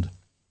respond.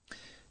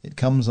 It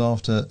comes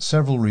after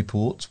several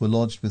reports were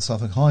lodged with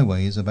Suffolk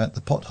Highways about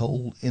the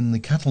pothole in the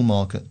Cattle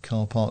Market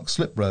car park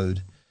slip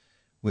road,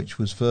 which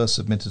was first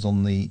submitted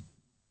on the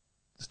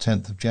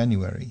 10th of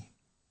January.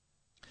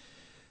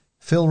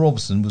 Phil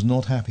Robson was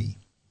not happy.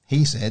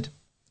 He said,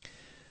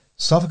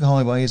 "Suffolk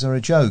Highways are a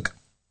joke.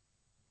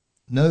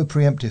 No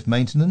preemptive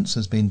maintenance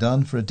has been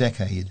done for a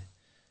decade.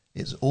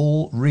 It's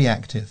all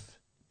reactive,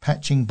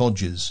 patching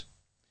bodges.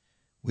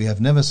 We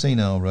have never seen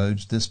our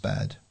roads this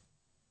bad."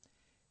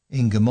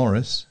 Inga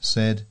Morris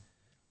said,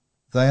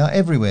 "They are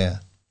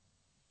everywhere.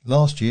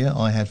 Last year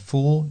I had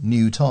 4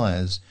 new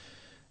tyres.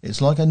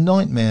 It's like a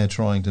nightmare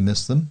trying to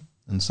miss them,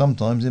 and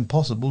sometimes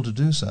impossible to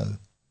do so.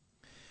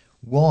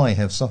 Why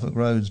have Suffolk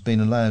roads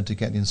been allowed to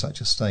get in such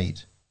a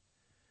state?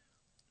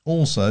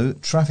 Also,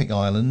 traffic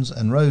islands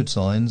and road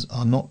signs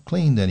are not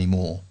cleaned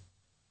anymore."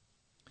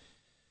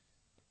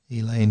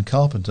 Elaine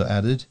Carpenter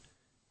added,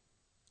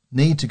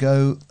 "Need to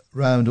go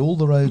round all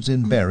the roads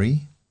in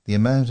Bury. The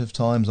amount of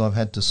times I've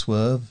had to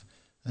swerve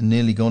and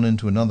nearly gone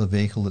into another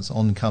vehicle that's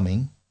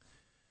oncoming.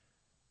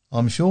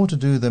 I'm sure to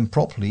do them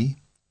properly,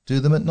 do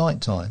them at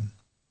night time.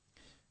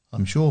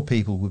 I'm sure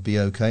people would be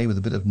okay with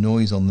a bit of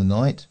noise on the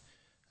night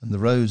and the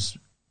roads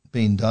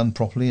being done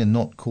properly and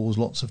not cause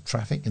lots of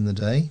traffic in the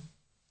day."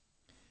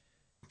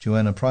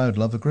 Joanna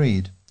Proudlove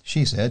agreed.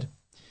 She said,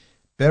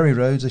 "Bury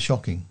roads are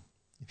shocking.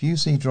 If you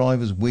see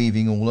drivers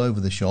weaving all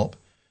over the shop,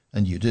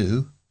 and you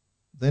do,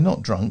 they're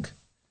not drunk.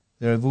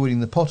 They're avoiding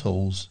the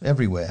potholes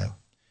everywhere.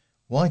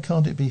 Why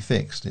can't it be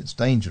fixed? It's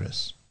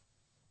dangerous."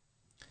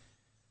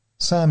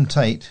 Sam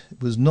Tate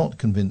was not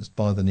convinced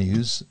by the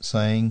news,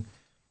 saying,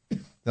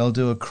 "They'll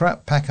do a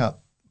crap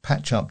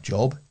patch-up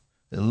job.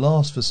 It'll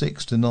last for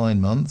 6 to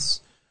 9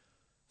 months.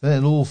 Then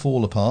it'll all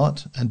fall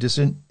apart and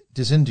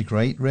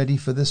disintegrate ready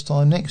for this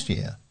time next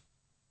year."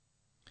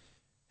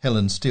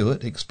 Helen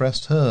Stewart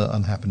expressed her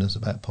unhappiness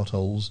about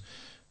potholes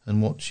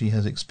and what she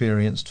has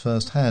experienced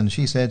firsthand.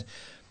 She said,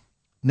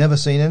 "Never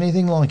seen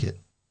anything like it.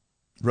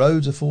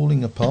 Roads are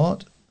falling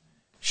apart.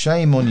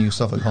 Shame on you,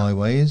 Suffolk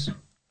Highways.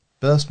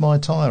 Burst my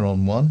tyre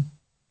on one."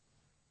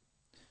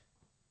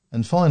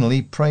 And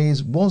finally,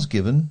 praise was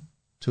given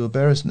to a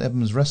Bury St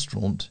Edmunds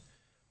restaurant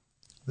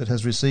that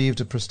has received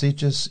a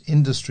prestigious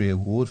industry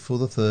award for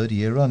the 3rd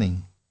year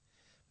running.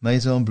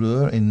 Maison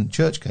Bleu in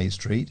Churchgate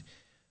Street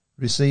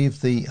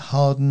received the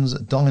Harden's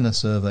Diner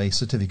Survey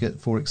certificate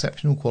for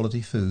exceptional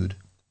quality food.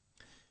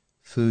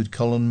 Food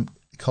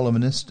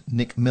columnist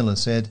Nick Miller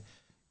said,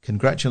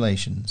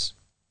 "Congratulations,"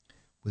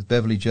 with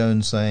Beverly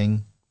Jones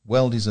saying,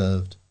 "Well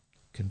deserved.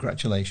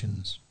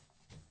 Congratulations."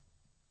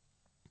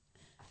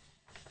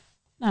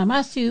 Now,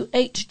 Matthew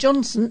H.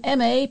 Johnson,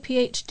 M.A.,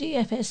 Ph.D.,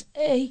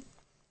 F.S.A.,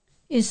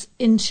 is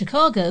in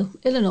Chicago,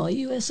 Illinois,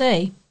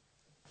 USA.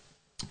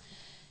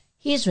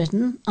 He has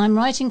written, "I'm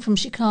writing from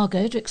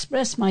Chicago to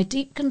express my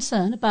deep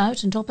concern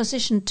about and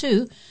opposition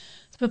to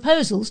the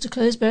proposals to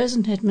close Bury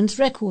St Edmunds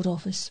Record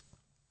Office.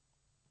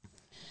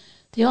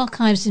 The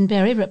archives in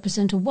Bury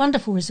represent a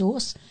wonderful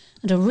resource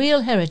and a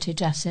real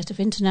heritage asset of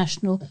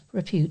international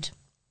repute.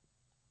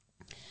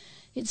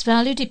 Its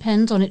value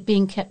depends on it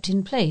being kept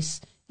in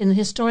place in the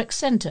historic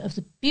centre of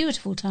the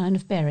beautiful town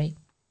of Bury.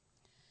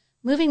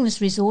 Moving this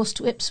resource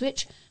to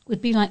Ipswich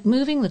would be like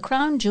moving the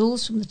crown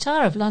jewels from the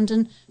Tower of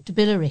London to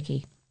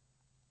Billericay.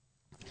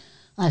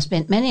 I have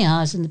spent many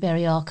hours in the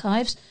Bury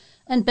archives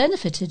and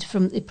benefited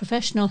from the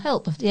professional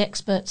help of the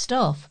expert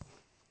staff,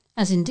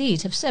 as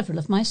indeed have several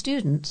of my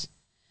students.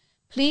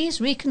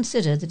 Please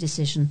reconsider the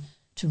decision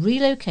to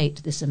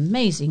relocate this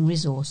amazing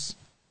resource.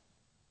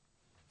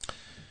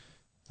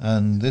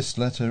 And this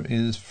letter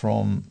is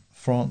from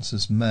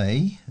Francis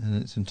May,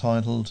 and it's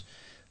entitled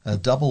A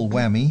Double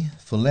Whammy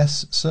for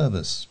Less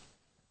Service.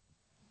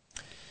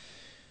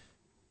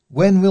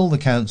 When will the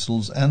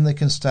councils and the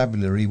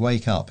constabulary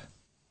wake up?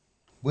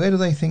 Where do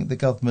they think the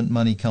government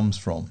money comes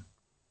from?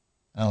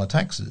 Our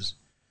taxes.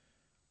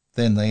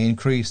 Then they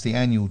increase the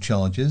annual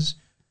charges,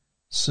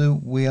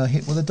 so we are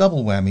hit with a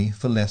double whammy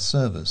for less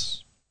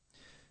service.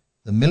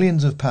 The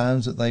millions of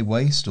pounds that they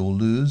waste or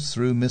lose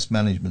through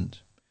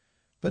mismanagement.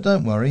 But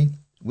don't worry,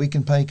 we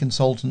can pay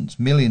consultants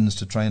millions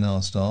to train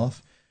our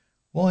staff.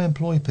 Why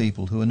employ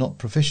people who are not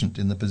proficient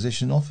in the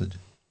position offered?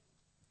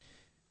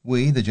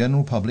 We, the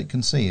general public,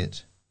 can see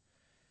it.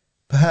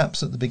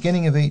 Perhaps at the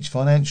beginning of each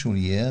financial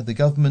year, the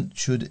government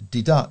should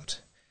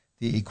deduct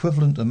the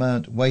equivalent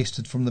amount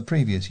wasted from the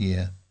previous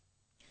year.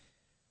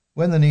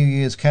 When the New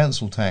Year's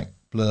council tax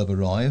blurb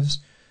arrives,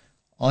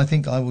 I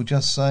think I will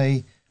just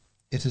say,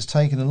 it has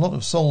taken a lot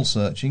of soul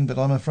searching, but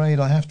I'm afraid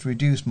I have to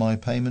reduce my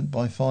payment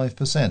by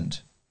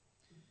 5%.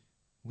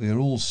 We are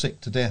all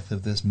sick to death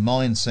of this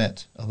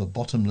mindset of a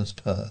bottomless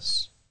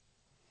purse.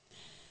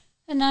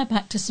 And now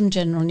back to some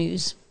general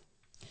news.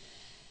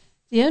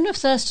 The owner of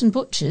Thurston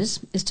Butchers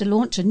is to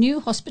launch a new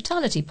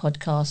hospitality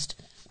podcast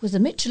with a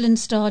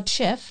Michelin-starred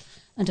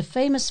chef and a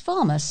famous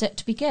farmer set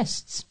to be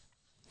guests.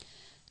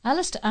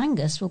 Alistair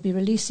Angus will be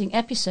releasing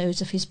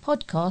episodes of his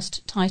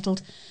podcast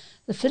titled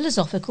The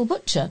Philosophical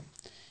Butcher.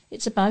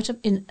 It's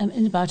in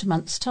about a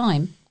month's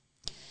time.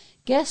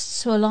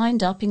 Guests who are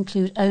lined up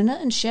include owner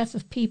and chef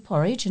of Pea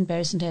Porridge in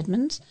Bury St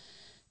Edmunds,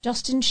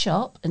 Justin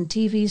Sharp, and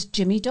TV's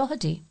Jimmy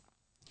Doherty.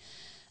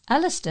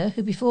 Alistair,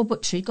 who before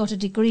butchery got a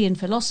degree in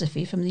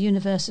philosophy from the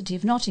University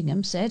of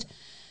Nottingham, said,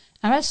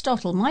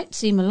 Aristotle might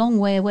seem a long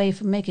way away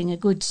from making a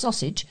good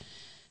sausage,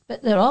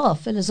 but there are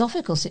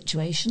philosophical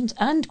situations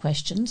and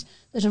questions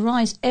that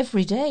arise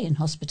every day in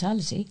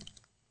hospitality.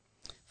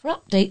 For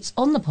updates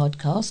on the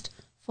podcast,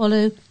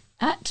 follow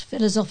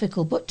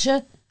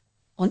 @PhilosophicalButcher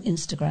on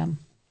Instagram.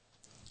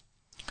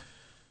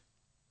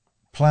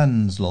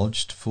 Plans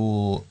lodged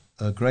for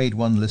a Grade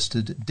 1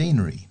 listed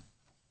deanery.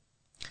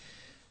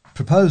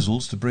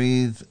 Proposals to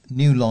breathe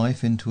new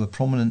life into a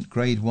prominent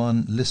Grade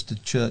 1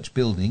 listed church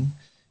building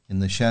in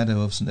the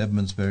shadow of St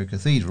Edmundsbury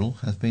Cathedral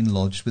have been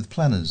lodged with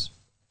planners.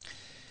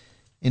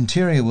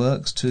 Interior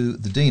works to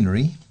the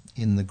deanery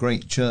in the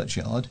Great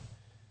Churchyard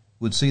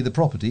would see the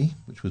property,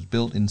 which was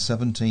built in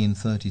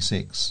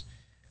 1736,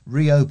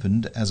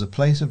 reopened as a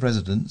place of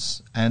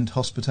residence and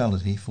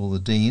hospitality for the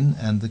Dean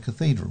and the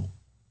Cathedral.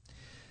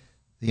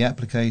 The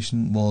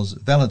application was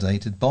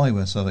validated by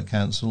West Suffolk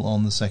Council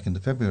on the 2nd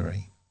of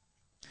February.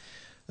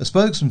 A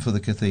spokesman for the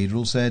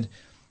Cathedral said,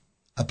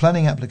 a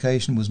planning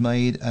application was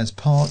made as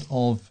part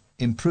of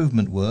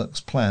improvement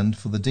works planned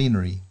for the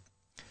deanery.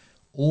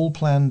 All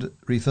planned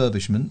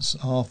refurbishments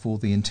are for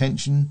the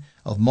intention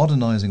of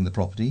modernising the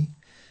property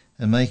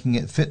and making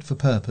it fit for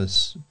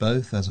purpose,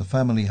 both as a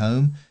family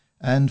home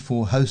and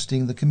for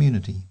hosting the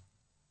community.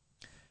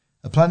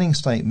 A planning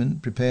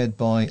statement prepared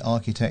by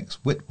architects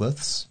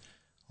Whitworths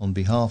on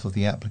behalf of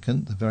the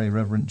applicant, the Very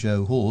Reverend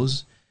Joe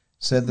Hawes,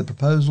 said the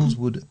proposals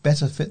would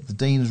better fit the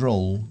Dean's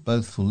role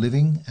both for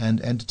living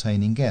and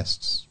entertaining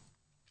guests.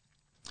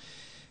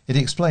 It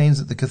explains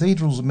that the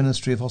Cathedral's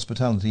Ministry of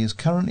Hospitality is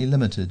currently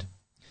limited.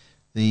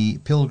 The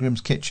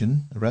Pilgrim's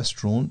Kitchen, a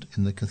restaurant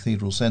in the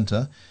Cathedral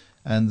Centre,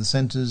 and the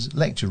Centre's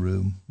lecture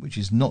room, which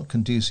is not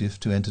conducive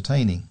to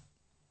entertaining.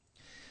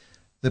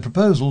 The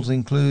proposals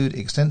include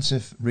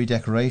extensive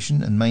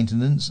redecoration and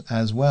maintenance,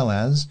 as well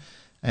as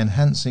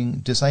enhancing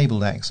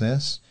disabled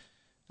access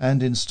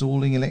and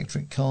installing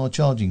electric car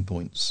charging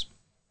points.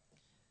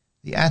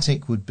 The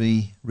attic would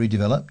be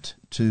redeveloped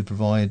to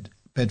provide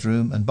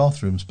bedroom and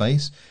bathroom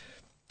space,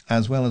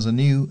 as well as a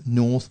new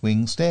north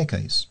wing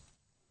staircase.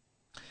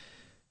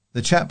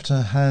 The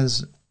chapter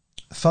has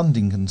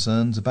funding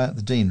concerns about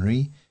the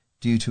deanery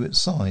due to its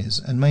size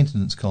and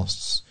maintenance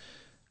costs,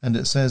 and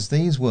it says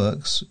these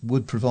works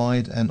would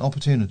provide an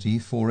opportunity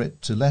for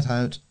it to let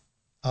out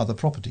other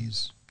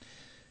properties.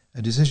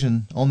 A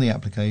decision on the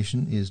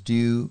application is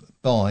due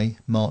by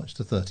March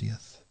the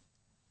 30th.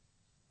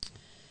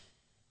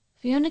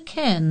 Fiona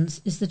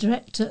Cairns is the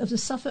director of the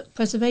Suffolk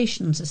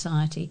Preservation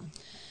Society,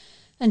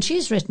 and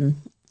she's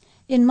written,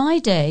 in my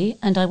day,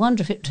 and I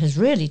wonder if it has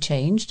really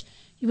changed,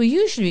 you were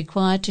usually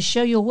required to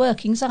show your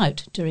workings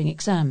out during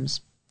exams.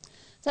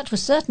 That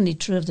was certainly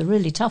true of the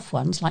really tough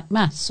ones like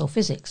maths or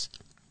physics.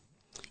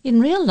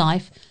 In real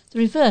life, the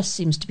reverse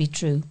seems to be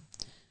true.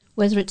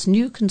 Whether it's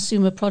new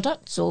consumer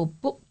products or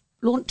book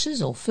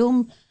launches or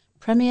film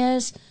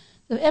premieres,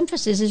 the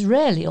emphasis is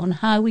rarely on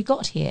how we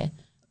got here,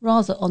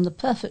 rather on the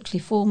perfectly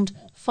formed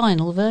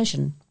final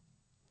version.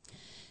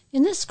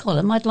 In this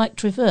column, I'd like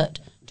to revert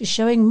to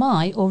showing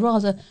my, or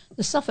rather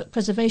the Suffolk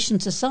Preservation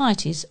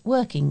Society's,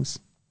 workings.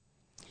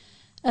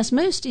 As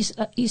most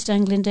East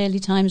Anglian Daily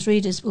Times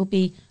readers will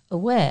be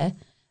aware,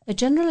 a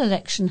general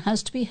election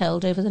has to be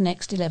held over the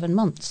next 11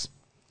 months.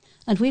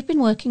 and we've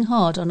been working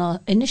hard on our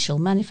initial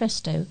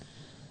manifesto.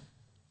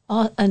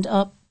 Our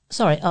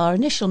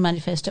initial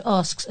manifesto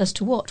asks as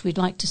to what we'd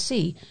like to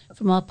see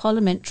from our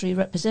parliamentary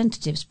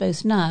representatives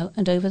both now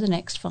and over the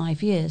next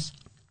 5 years.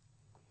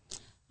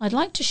 I'd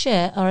like to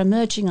share our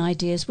emerging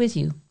ideas with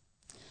you.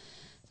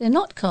 They're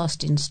not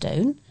cast in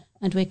stone,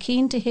 and we're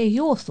keen to hear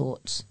your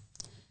thoughts.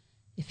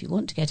 If you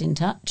want to get in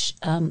touch,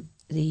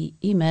 the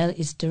email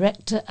is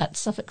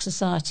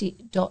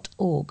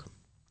director@suffolksociety.org.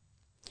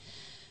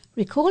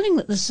 Recalling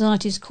that the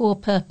Society's core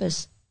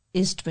purpose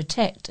is to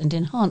protect and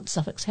enhance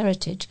Suffolk's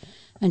heritage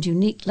and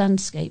unique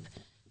landscape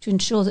to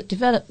ensure that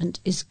development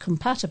is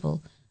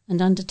compatible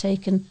and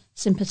undertaken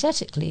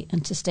sympathetically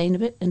and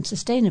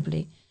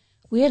sustainably,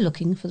 we are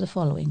looking for the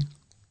following.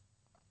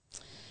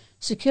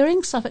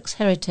 Securing Suffolk's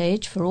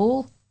heritage for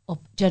all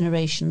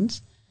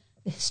generations,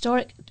 the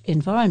historic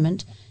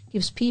environment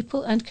gives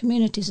people and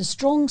communities a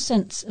strong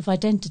sense of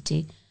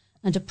identity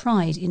and a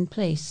pride in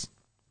place.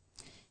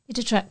 It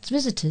attracts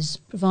visitors,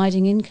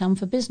 providing income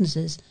for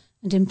businesses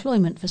and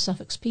employment for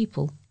Suffolk's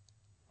people.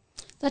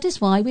 That is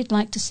why we'd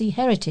like to see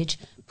heritage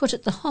put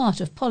at the heart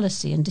of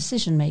policy and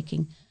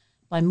decision-making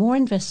by more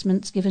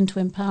investments given to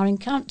empowering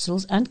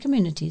councils and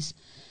communities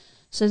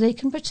so they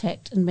can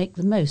protect and make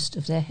the most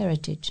of their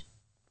heritage.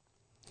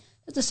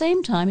 At the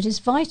same time, it is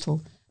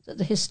vital that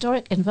the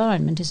historic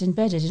environment is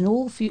embedded in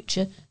all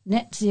future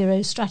net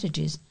zero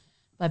strategies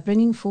by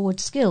bringing forward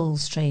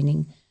skills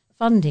training,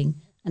 funding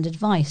and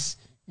advice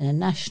in a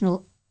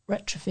national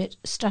retrofit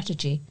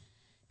strategy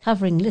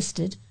covering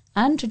listed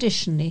and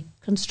traditionally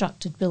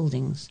constructed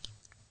buildings.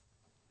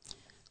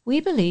 We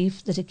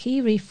believe that a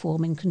key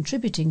reform in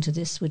contributing to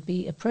this would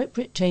be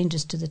appropriate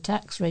changes to the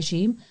tax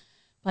regime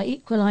by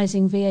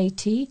equalising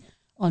VAT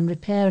on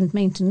repair and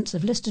maintenance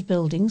of listed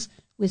buildings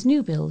with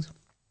new build.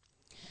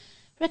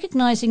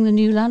 Recognising the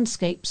new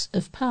landscapes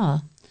of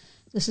power,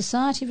 the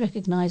Society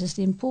recognises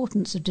the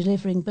importance of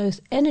delivering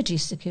both energy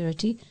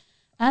security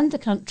and the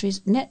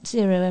country's net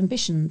zero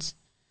ambitions.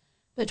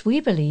 But we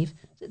believe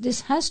that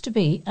this has to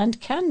be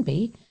and can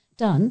be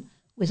done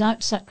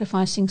without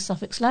sacrificing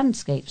Suffolk's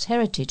landscapes,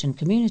 heritage and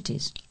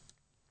communities.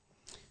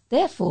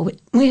 Therefore,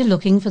 we are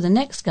looking for the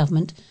next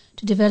government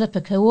to develop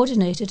a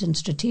coordinated and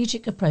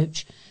strategic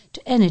approach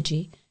to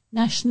energy,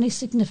 nationally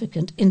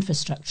significant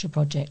infrastructure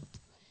projects,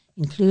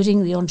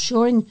 including the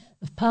onshoring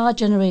of power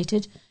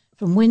generated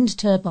from wind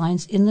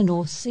turbines in the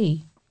North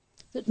Sea,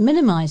 that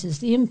minimises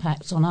the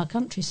impacts on our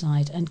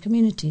countryside and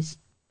communities.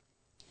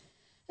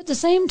 At the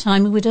same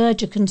time, we would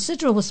urge a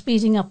considerable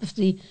speeding up of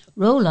the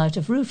rollout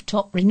of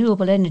rooftop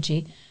renewable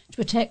energy to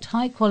protect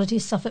high-quality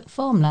Suffolk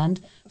farmland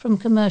from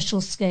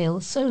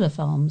commercial-scale solar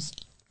farms.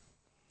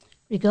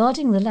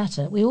 Regarding the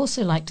latter, we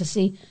also like to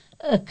see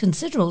a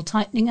considerable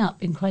tightening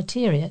up in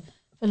criteria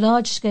for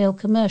large-scale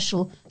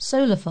commercial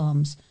solar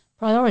farms,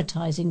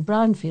 prioritising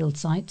brownfield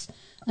sites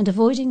and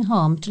avoiding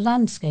harm to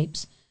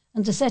landscapes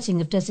and the setting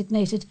of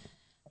designated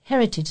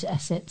heritage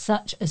assets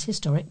such as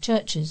historic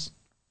churches.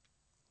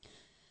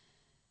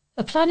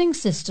 A planning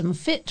system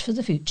fit for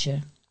the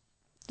future.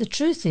 The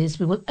truth is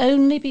we will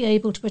only be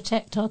able to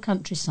protect our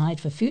countryside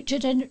for future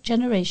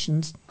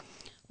generations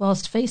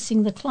whilst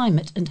facing the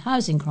climate and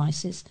housing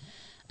crisis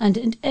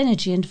and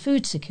energy and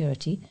food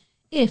security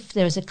if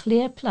there is a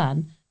clear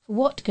plan for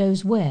what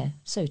goes where,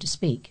 so to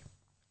speak.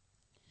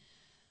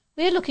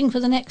 We are looking for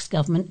the next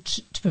government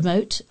to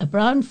promote a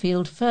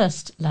brownfield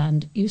first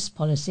land use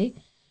policy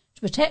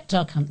to protect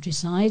our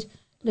countryside,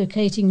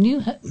 locating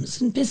new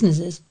homes and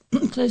businesses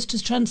close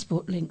to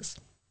transport links,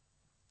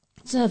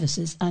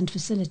 services and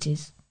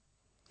facilities.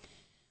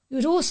 We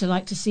would also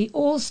like to see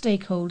all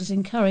stakeholders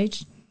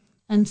encouraged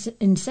and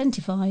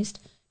incentivised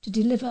to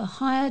deliver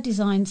higher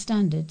design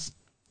standards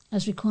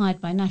as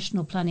required by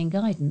national planning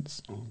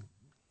guidance.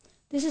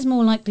 This is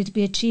more likely to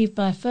be achieved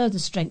by a further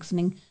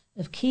strengthening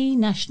of key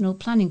national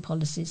planning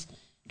policies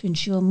to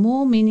ensure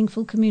more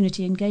meaningful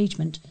community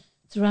engagement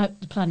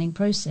throughout the planning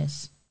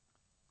process.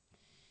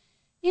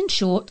 In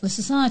short, the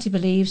Society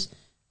believes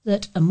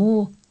that a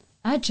more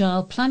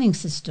agile planning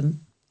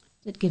system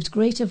that gives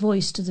greater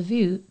voice to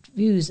the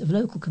views of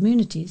local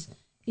communities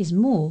is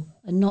more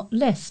and not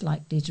less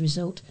likely to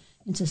result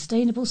in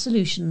sustainable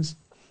solutions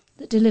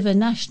that deliver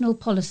national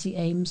policy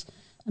aims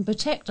and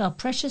protect our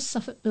precious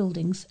Suffolk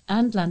buildings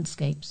and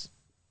landscapes.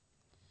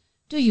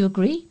 Do you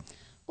agree?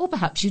 Or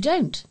perhaps you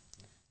don't.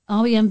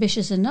 Are we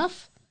ambitious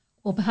enough?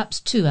 Or perhaps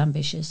too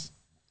ambitious?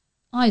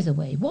 Either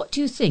way, what do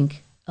you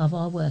think of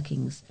our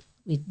workings?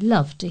 We'd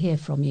love to hear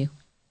from you.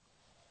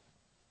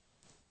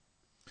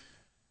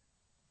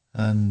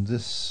 And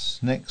this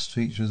next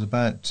feature is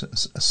about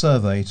a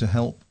survey to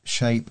help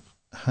shape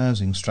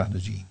housing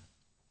strategy.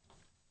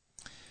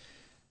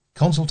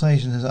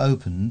 Consultation has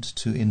opened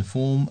to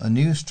inform a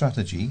new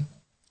strategy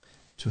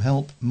to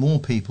help more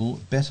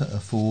people better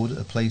afford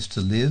a place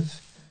to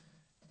live,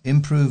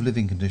 improve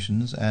living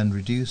conditions and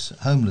reduce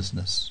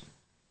homelessness.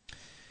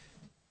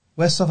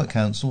 West Suffolk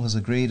Council has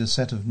agreed a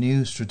set of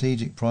new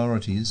strategic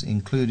priorities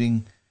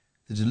including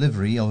the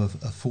delivery of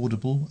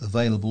affordable,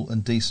 available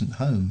and decent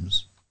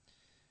homes,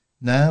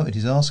 Now it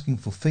is asking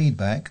for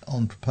feedback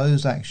on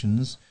proposed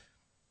actions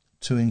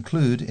to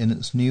include in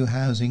its new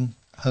housing,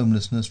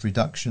 homelessness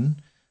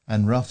reduction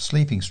and rough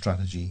sleeping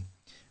strategy,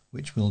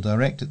 which will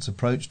direct its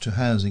approach to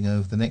housing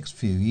over the next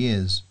few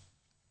years.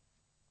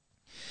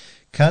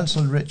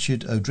 Councillor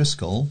Richard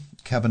O'Driscoll,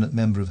 Cabinet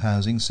Member of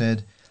Housing,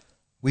 said,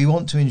 "We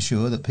want to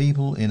ensure that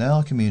people in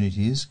our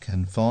communities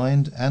can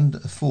find and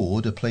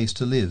afford a place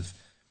to live,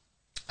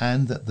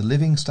 and that the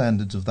living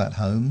standards of that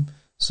home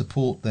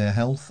support their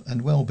health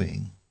and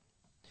well-being.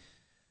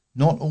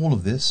 Not all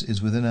of this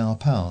is within our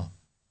power,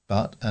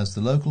 but as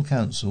the local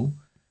council,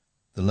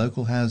 the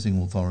local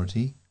housing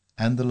authority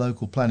and the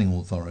local planning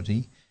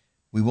authority,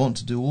 we want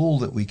to do all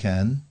that we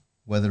can,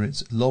 whether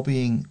it's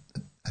lobbying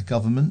a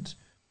government,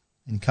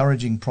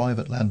 encouraging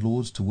private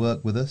landlords to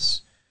work with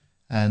us,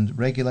 and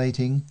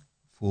regulating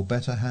for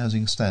better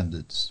housing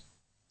standards."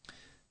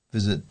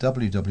 Visit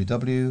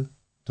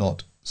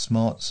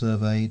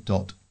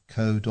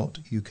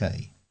www.smartsurvey.co.uk.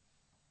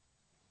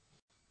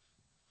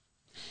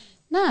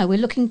 Now we're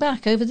looking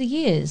back over the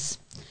years.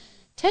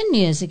 10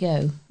 years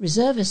ago,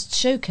 reservists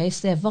showcased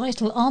their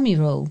vital army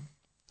role.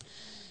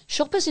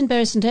 Shoppers in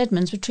Bury St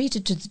Edmunds were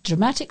treated to the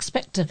dramatic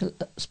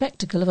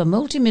spectacle of a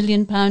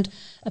multi-million-pound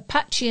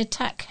Apache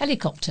attack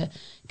helicopter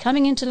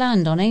coming into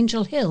land on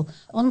Angel Hill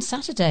on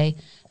Saturday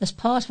as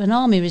part of an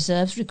Army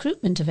Reserves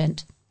recruitment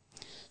event.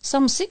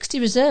 Some 60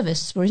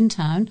 reservists were in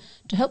town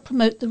to help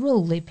promote the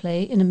role they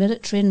play in a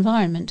military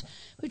environment,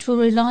 which will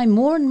rely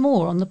more and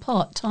more on the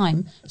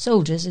part-time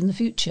soldiers in the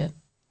future.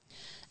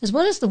 As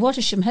well as the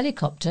Wattisham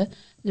helicopter,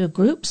 there were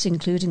groups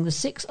including the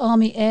 6th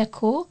Army Air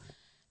Corps,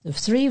 the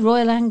 3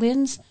 Royal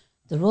Anglians,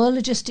 the Royal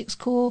Logistics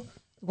Corps,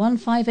 the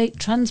 158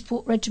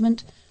 Transport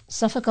Regiment,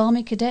 Suffolk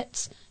Army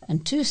Cadets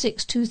and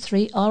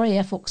 2623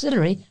 RAF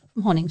Auxiliary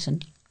from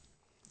Honington.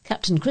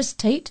 Captain Chris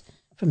Tate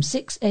from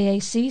 6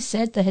 AAC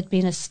said there had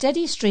been a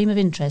steady stream of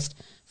interest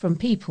from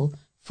people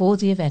for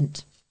the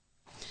event.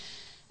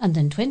 And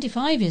then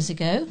 25 years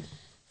ago,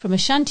 from a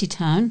shanty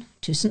town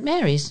to St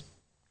Mary's.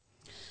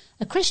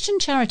 A Christian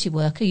charity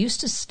worker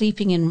used to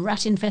sleeping in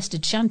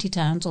rat-infested shanty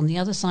towns on the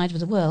other side of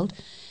the world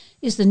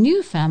is the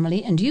new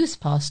family and youth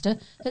pastor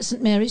at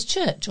St Mary's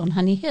Church on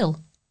Honey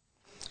Hill.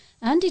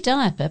 Andy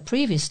Diaper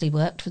previously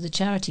worked for the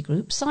charity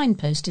group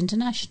Signpost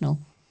International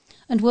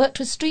and worked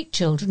with street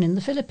children in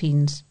the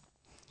Philippines.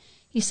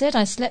 He said,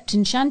 "I slept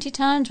in shanty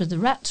towns with the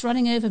rats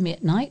running over me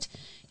at night.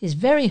 It is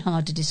very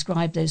hard to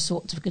describe those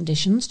sorts of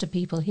conditions to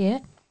people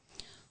here."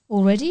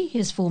 Already he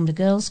has formed a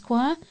girls'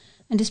 choir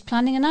and is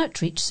planning an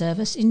outreach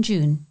service in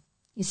June.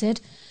 He said,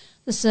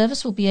 "The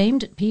service will be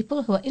aimed at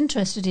people who are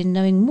interested in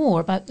knowing more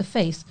about the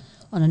faith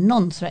on a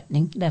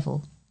non-threatening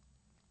level."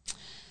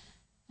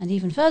 And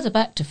even further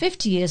back to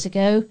 50 years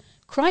ago,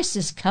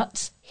 crisis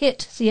cuts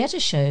hit theatre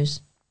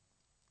shows.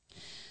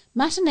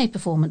 Matinee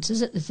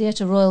performances at the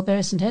Theatre Royal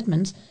Bury St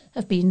Edmunds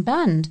have been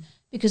banned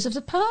because of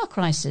the power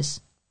crisis.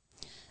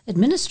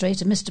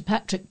 Administrator Mr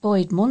Patrick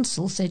Boyd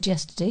Monsell said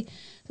yesterday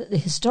that the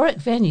historic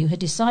venue had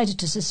decided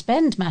to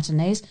suspend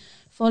matinees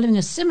following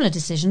a similar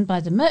decision by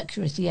the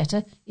Mercury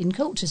Theatre in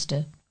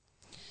Colchester.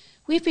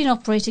 "We've been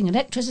operating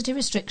electricity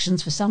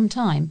restrictions for some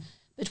time,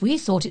 but we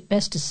thought it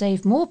best to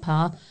save more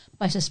power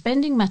by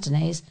suspending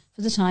matinees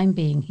for the time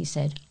being," he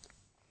said.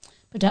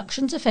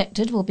 Productions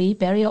affected will be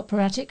Bury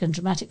Operatic and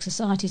Dramatic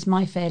Society's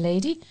My Fair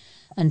Lady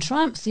and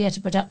Triumph Theatre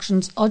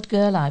Productions' Odd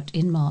Girl Out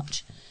in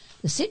March.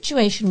 The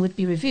situation would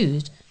be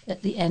reviewed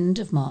at the end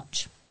of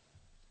March.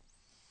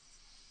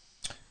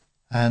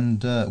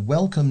 And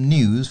welcome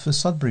news for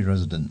Sudbury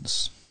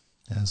residents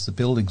as the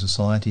Building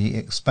Society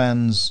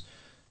expands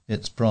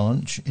its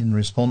branch in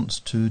response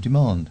to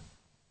demand.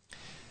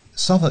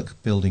 Suffolk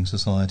Building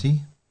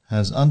Society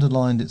has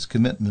underlined its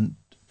commitment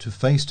to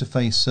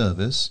face-to-face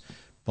service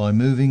by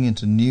moving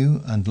into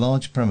new and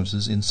large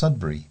premises in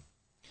Sudbury.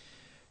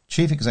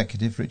 Chief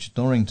Executive Richard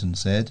Norrington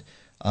said,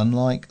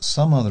 "Unlike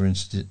some other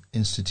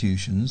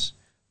institutions,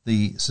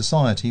 the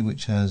Society,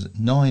 which has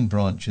 9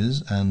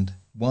 branches and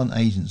 1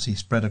 agency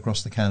spread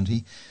across the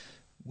county,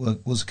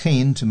 was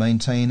keen to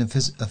maintain a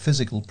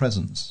physical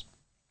presence.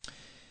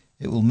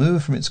 It will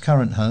move from its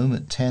current home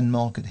at 10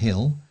 Market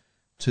Hill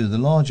to the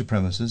larger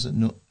premises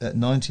at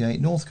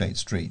 98 Northgate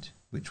Street,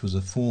 which was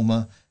a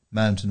former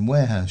Mountain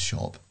Warehouse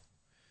shop.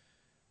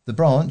 The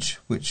branch,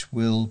 which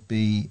will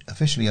be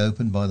officially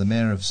opened by the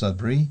Mayor of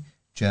Sudbury,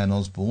 Jan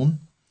Osborne,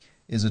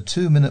 is a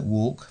 2-minute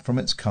walk from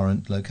its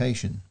current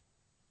location.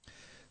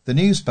 The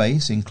new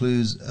space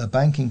includes a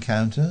banking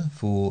counter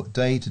for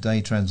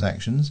day-to-day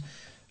transactions,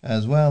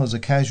 as well as a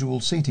casual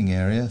seating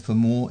area for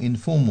more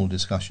informal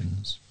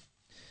discussions.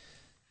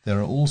 There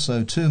are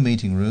also 2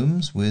 meeting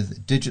rooms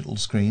with digital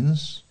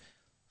screens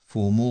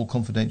for more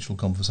confidential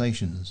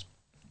conversations."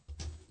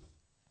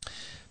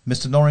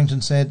 Mr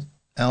Norrington said,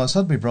 "Our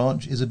Sudbury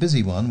branch is a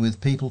busy one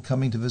with people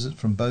coming to visit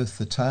from both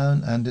the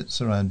town and its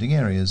surrounding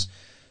areas,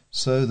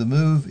 so the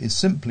move is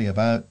simply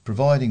about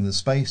providing the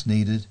space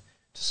needed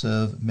to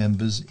serve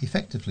members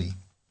effectively.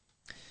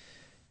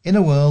 In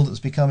a world that's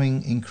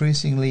becoming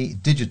increasingly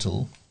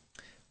digital,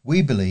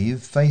 we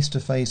believe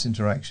face-to-face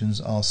interactions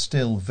are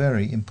still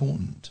very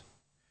important.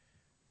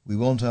 We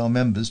want our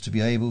members to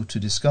be able to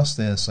discuss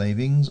their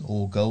savings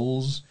or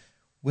goals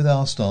with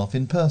our staff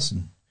in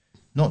person,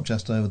 not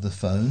just over the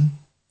phone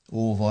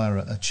or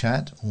via a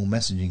chat or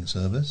messaging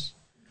service.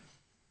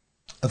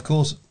 Of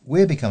course,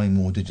 we're becoming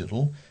more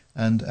digital,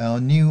 and our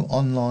new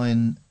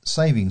online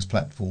savings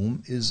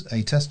platform is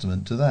a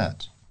testament to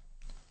that.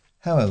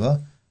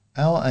 However,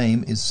 our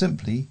aim is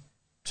simply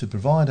to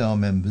provide our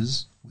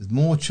members with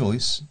more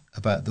choice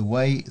about the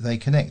way they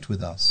connect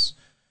with us,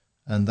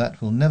 and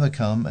that will never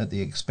come at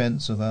the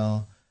expense of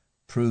our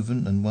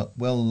proven and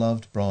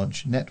well-loved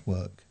branch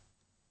network.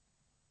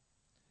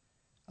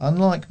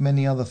 Unlike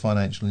many other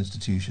financial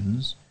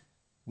institutions,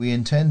 we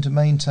intend to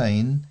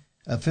maintain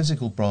a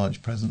physical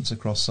branch presence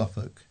across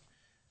Suffolk.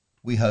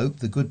 We hope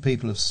the good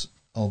people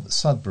of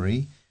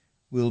Sudbury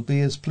will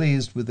be as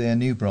pleased with their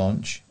new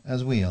branch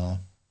as we are.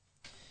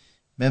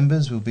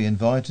 Members will be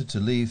invited to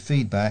leave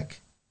feedback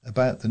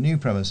about the new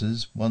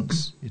premises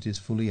once it is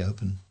fully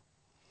open.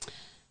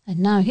 And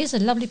now here's a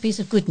lovely piece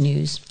of good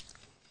news.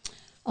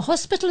 A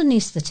hospital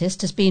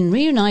anaesthetist has been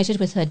reunited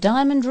with her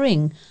diamond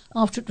ring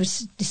after it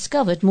was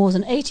discovered more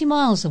than 80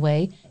 miles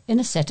away in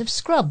a set of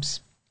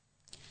scrubs.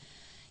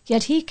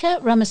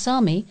 Yadhika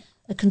Ramasamy,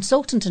 a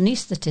consultant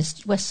anaesthetist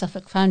at West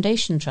Suffolk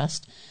Foundation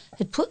Trust,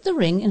 had put the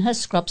ring in her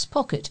scrubs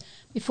pocket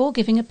before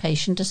giving a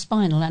patient a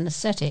spinal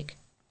anaesthetic.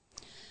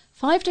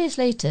 5 days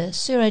later,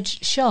 Suraj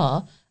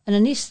Shah, an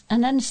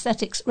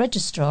anaesthetics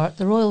registrar at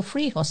the Royal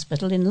Free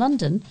Hospital in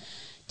London,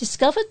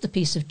 discovered the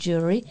piece of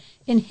jewellery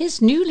in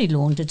his newly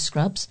laundered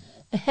scrubs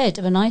ahead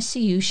of an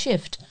ICU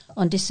shift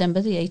on December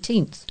the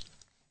 18th.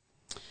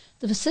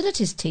 The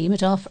facilities team at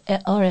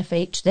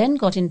RFH then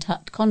got in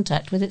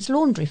contact with its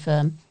laundry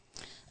firm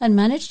and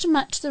managed to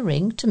match the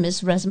ring to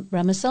Ms.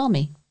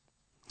 Ramasamy.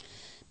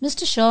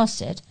 Mr. Shah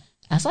said,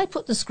 "As I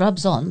put the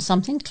scrubs on,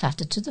 something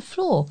clattered to the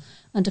floor,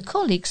 and a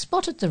colleague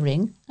spotted the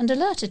ring and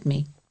alerted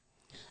me.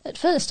 At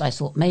first I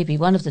thought maybe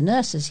one of the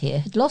nurses here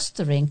had lost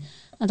the ring,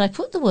 and I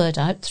put the word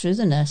out through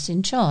the nurse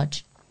in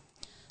charge.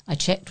 I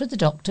checked with the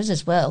doctors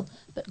as well,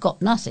 but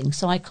got nothing,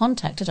 so I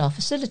contacted our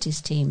facilities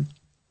team.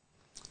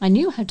 I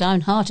knew how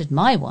downhearted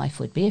my wife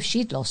would be if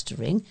she'd lost a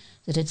ring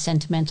that had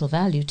sentimental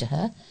value to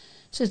her,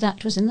 so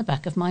that was in the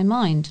back of my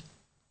mind."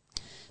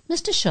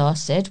 Mr. Shah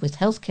said with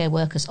healthcare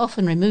workers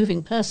often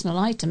removing personal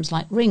items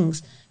like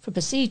rings for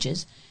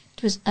procedures,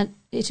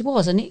 it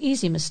was an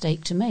easy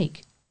mistake to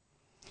make.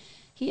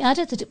 He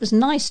added that it was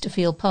nice to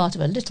feel part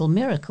of a little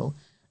miracle,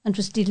 and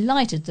was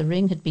delighted the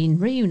ring had been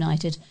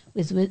reunited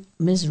with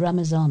Ms.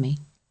 Ramasamy.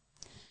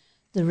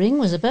 The ring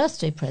was a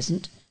birthday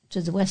present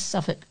to the West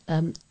Suffolk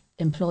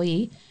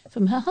employee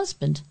from her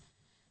husband.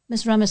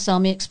 Ms.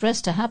 Ramasamy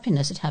expressed her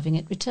happiness at having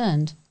it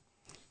returned.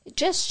 "It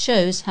just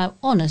shows how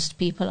honest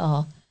people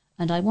are,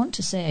 and I want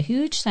to say a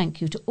huge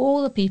thank you to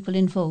all the people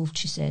involved,"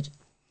 she said.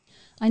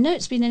 "I know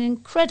it's been an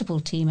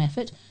incredible team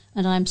effort,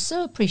 and I am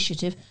so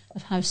appreciative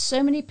of how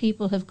so many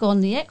people have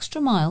gone the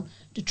extra mile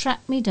to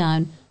track me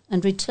down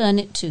and return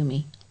it to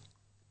me."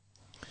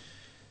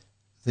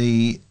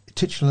 The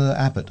titular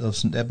abbot of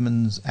St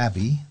Edmunds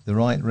Abbey, the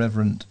Right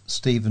Reverend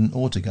Stephen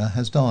Ortega,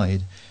 has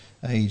died,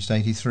 aged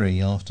 83,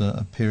 after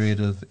a period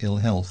of ill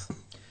health.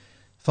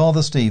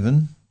 Father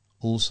Stephen,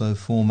 also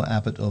former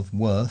abbot of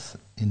Worth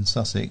in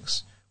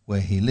Sussex, where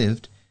he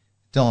lived,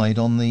 died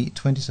on the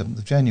 27th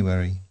of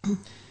January.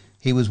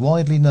 He was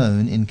widely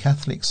known in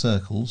Catholic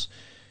circles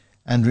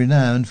and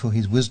renowned for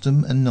his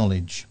wisdom and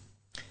knowledge.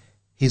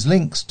 His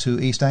links to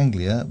East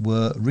Anglia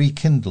were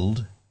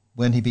rekindled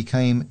when he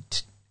became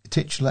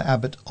titular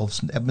abbot of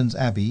St Edmunds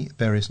Abbey,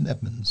 Bury St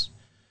Edmunds.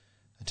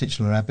 A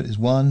titular abbot is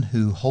one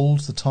who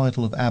holds the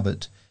title of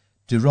abbot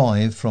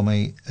derived from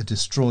a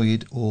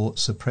destroyed or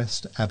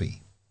suppressed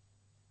abbey.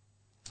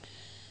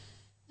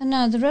 And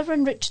now the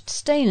Reverend Richard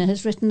Stainer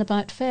has written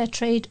about Fair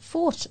Trade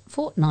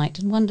Fortnight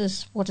and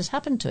wonders what has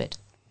happened to it.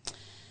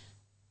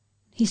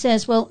 He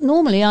says, "Well,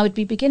 normally I would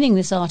be beginning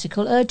this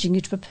article urging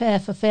you to prepare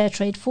for Fair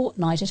Trade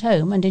Fortnight at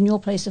home and in your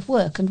place of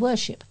work and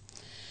worship.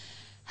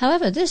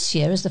 However, this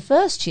year is the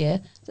first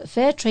year that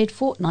Fair Trade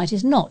Fortnight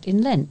is not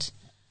in Lent.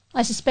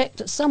 I suspect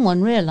that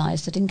someone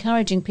realised that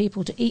encouraging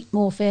people to eat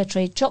more Fair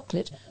Trade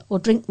chocolate or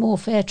drink more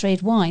Fair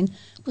Trade wine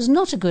was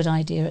not a good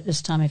idea at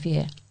this time of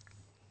year.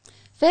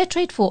 Fair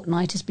Trade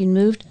Fortnight has been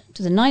moved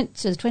to the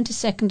 9th to the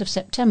 22nd of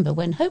September,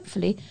 when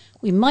hopefully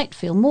we might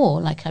feel more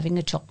like having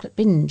a chocolate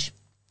binge.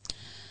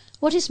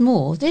 What is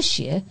more, this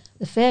year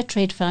the Fair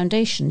Trade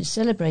Foundation is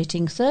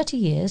celebrating 30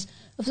 years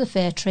of the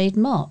Fair Trade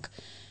mark,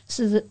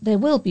 so that there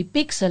will be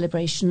big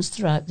celebrations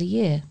throughout the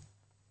year.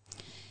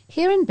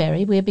 Here in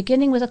Bury we are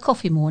beginning with a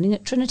coffee morning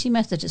at Trinity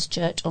Methodist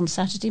Church on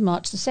Saturday,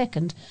 March the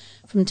 2nd,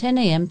 from 10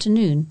 a.m. to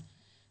noon.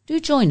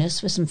 Do join us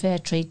for some Fair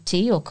Trade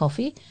tea or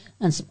coffee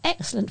and some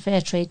excellent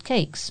Fair Trade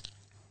cakes.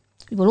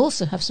 We will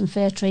also have some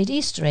Fair Trade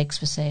Easter eggs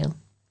for sale.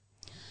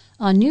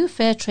 Our new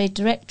Fair Trade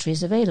directory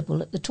is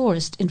available at the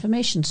tourist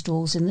information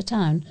stalls in the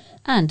town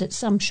and at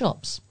some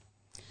shops.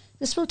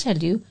 This will tell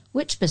you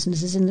which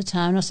businesses in the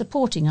town are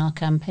supporting our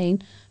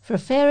campaign for a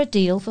fairer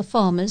deal for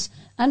farmers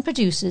and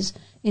producers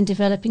in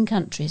developing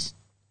countries.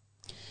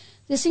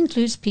 This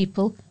includes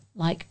people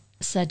like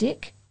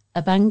Sadiq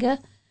Abanga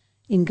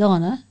in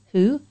Ghana,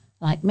 who,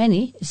 like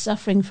many, is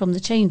suffering from the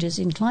changes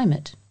in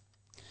climate.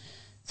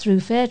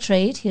 Through fair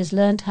trade, he has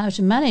learned how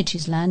to manage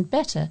his land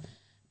better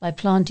by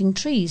planting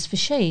trees for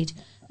shade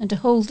and to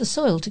hold the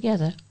soil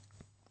together.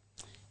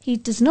 He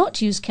does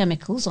not use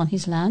chemicals on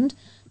his land,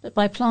 but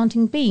by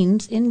planting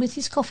beans in with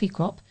his coffee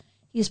crop,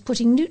 he is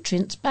putting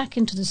nutrients back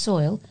into the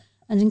soil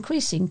and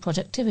increasing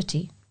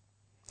productivity.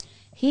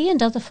 He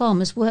and other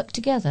farmers work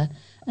together,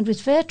 and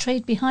with fair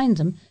trade behind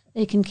them,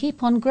 they can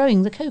keep on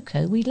growing the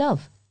cocoa we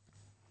love.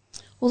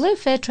 Although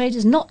fair trade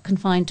is not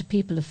confined to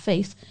people of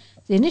faith,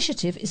 the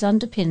initiative is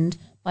underpinned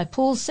by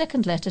Paul's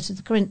second letter to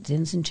the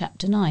Corinthians in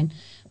chapter 9,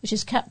 which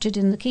is captured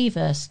in the key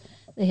verse,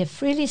 "They have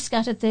freely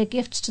scattered their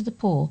gifts to the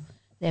poor.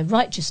 Their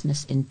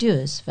righteousness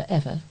endures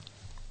forever."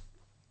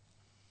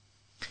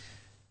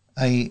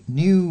 A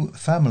new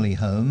family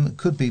home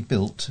could be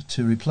built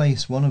to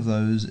replace one of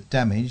those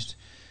damaged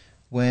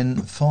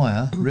when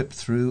fire ripped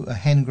through a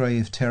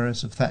Hengrave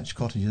terrace of thatched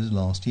cottages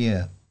last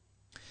year.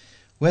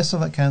 West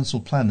Suffolk Council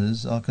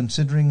planners are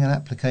considering an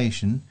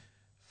application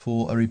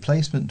for a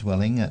replacement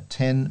dwelling at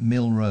 10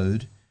 Mill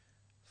Road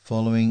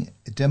following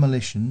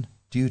demolition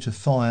due to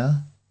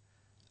fire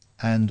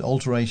and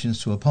alterations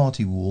to a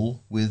party wall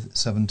with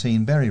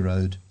 17 Berry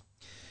Road.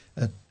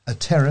 A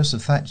terrace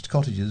of thatched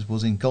cottages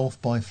was engulfed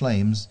by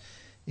flames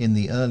in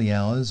the early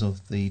hours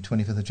of the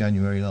 25th of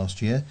January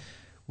last year,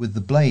 with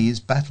the blaze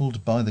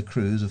battled by the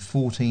crews of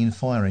 14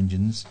 fire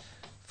engines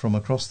from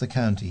across the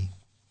county.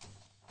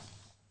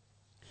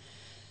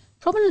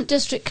 Prominent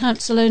District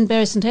Council-owned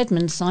Bury St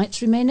Edmunds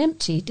sites remain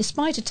empty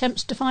despite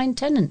attempts to find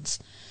tenants.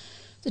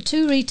 The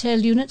 2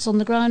 retail units on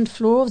the ground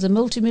floor of the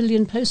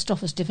multi-million post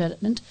office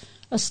development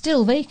are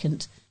still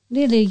vacant,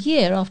 nearly a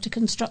year after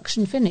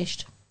construction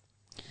finished.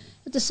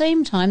 At the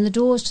same time, the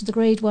doors to the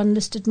Grade 1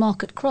 listed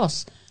Market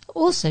Cross are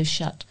also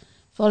shut,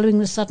 following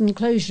the sudden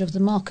closure of the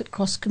Market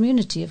Cross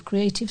Community of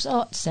Creatives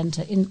Arts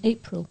Centre in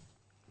April.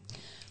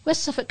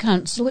 West Suffolk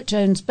Council, which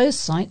owns both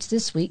sites,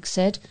 this week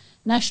said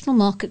national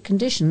market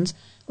conditions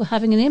were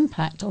having an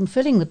impact on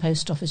filling the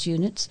post office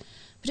units,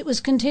 but it was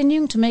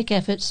continuing to make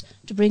efforts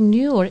to bring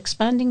new or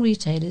expanding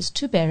retailers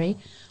to Bury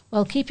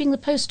while keeping the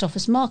post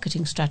office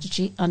marketing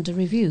strategy under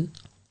review.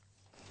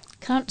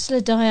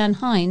 Councillor Diane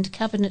Hind,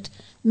 Cabinet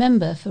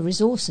Member for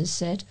Resources,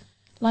 said,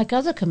 "Like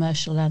other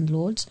commercial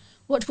landlords,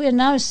 what we are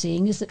now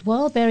seeing is that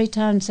while Bury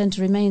Town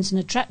Centre remains an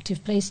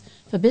attractive place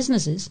for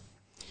businesses,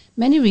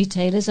 many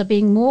retailers are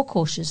being more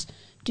cautious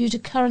due to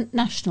current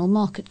national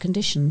market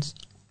conditions."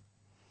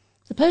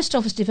 The post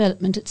office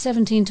development at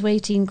 17 to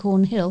 18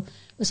 Cornhill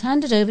was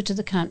handed over to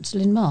the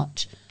council in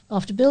March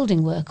after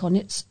building work on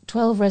its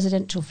 12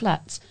 residential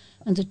flats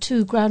and the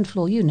 2 ground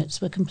floor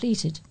units were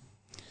completed.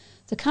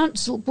 The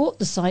council bought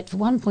the site for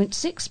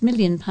 £1.6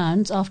 million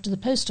after the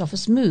post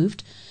office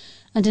moved,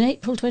 and in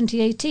April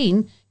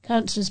 2018,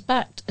 councillors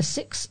backed a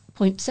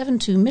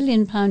 £6.72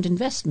 million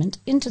investment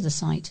into the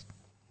site.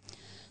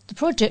 The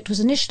project was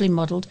initially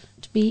modelled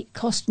to be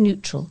cost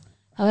neutral.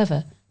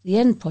 However, the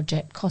end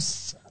project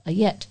costs are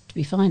yet to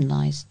be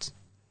finalised.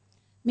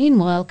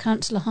 Meanwhile,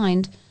 Councillor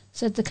Hind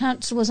said the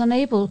council was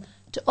unable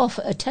to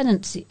offer a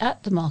tenancy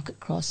at the Market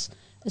Cross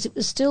as it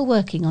was still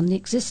working on the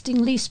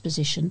existing lease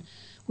position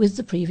with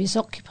the previous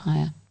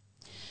occupier.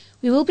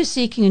 "We will be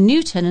seeking a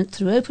new tenant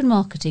through open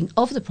marketing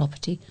of the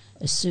property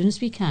as soon as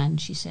we can,"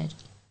 she said.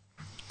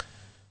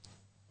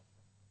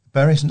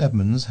 Bury St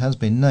Edmunds has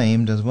been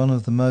named as one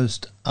of the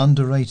most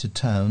underrated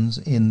towns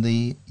in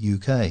the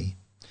UK.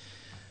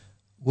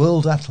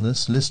 World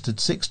Atlas listed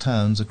 6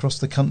 towns across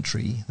the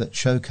country that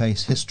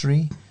showcase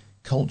history,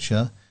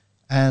 culture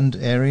and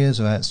areas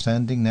of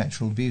outstanding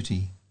natural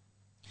beauty.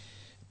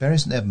 Bury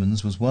St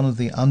Edmunds was one of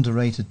the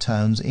underrated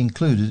towns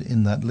included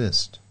in that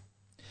list.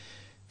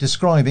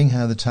 Describing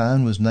how the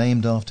town was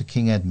named after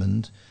King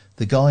Edmund,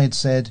 the guide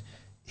said,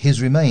 "His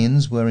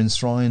remains were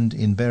enshrined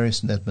in Bury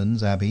St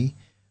Edmunds Abbey,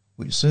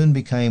 which soon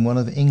became one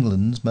of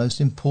England's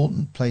most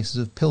important places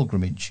of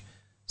pilgrimage,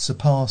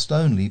 surpassed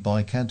only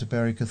by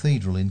Canterbury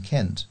Cathedral in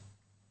Kent.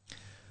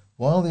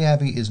 While the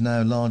abbey is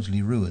now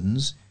largely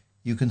ruins,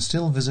 you can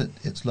still visit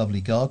its lovely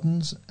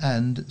gardens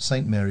and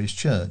St Mary's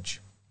Church."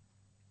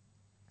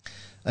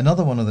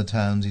 Another one of the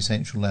town's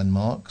essential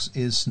landmarks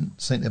is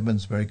St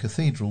Edmundsbury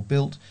Cathedral,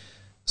 built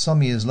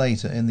some years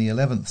later in the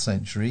 11th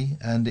century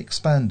and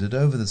expanded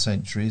over the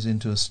centuries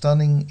into a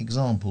stunning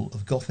example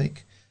of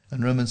Gothic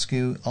and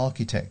Romanesque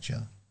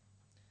architecture.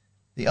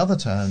 The other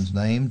towns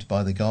named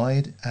by the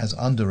guide as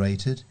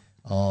underrated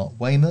are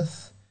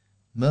Weymouth,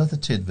 Merthyr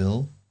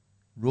Tydfil,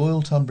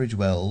 Royal Tunbridge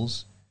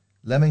Wells,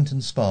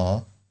 Leamington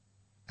Spa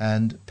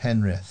and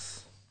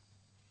Penrith.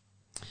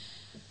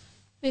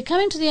 We're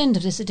coming to the end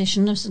of this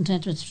edition of St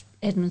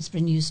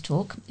Edmundsbury News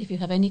Talk. If you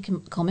have any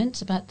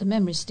comments about the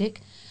memory stick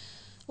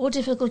or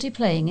difficulty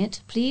playing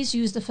it, please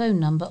use the phone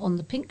number on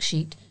the pink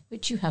sheet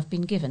which you have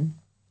been given.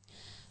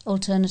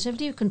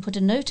 Alternatively, you can put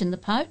a note in the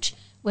pouch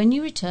when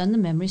you return the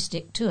memory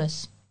stick to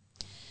us.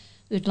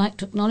 We would like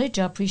to acknowledge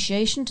our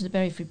appreciation to the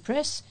Bury Free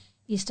Press,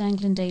 East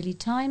Anglian Daily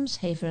Times,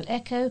 Haverhill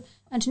Echo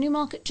and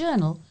Newmarket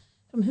Journal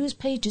from whose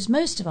pages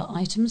most of our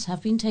items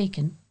have been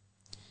taken.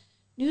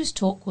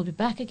 NewsTalk will be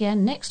back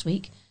again next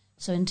week,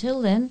 so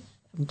until then,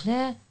 from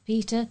Claire,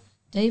 Peter,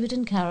 David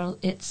and Carol,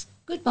 it's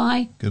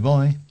goodbye.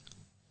 Goodbye.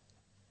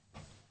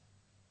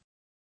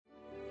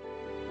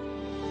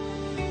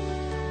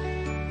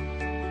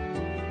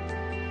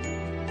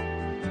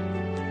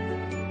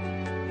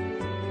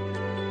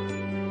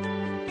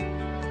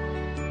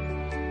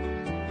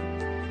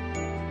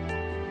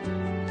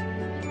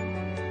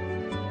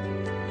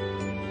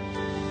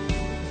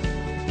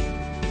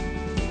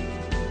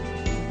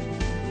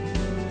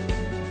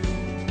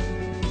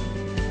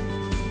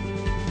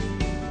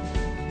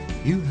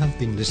 You have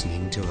been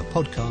listening to a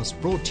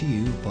podcast brought to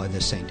you by the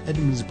St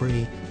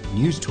Edmundsbury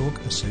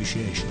NewsTalk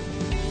Association.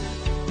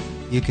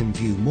 You can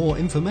view more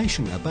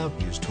information about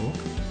NewsTalk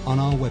on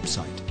our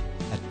website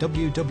at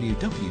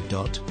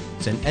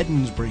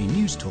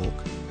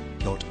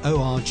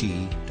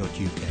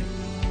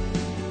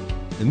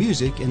www.stedmundsburynewstalk.org.uk. The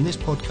music in this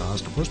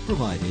podcast was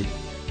provided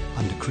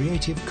under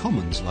Creative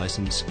Commons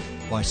license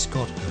by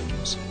Scott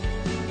Holmes.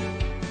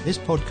 This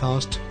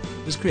podcast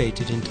was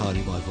created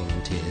entirely by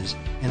volunteers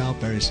in our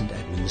Bury St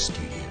Edmunds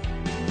studio.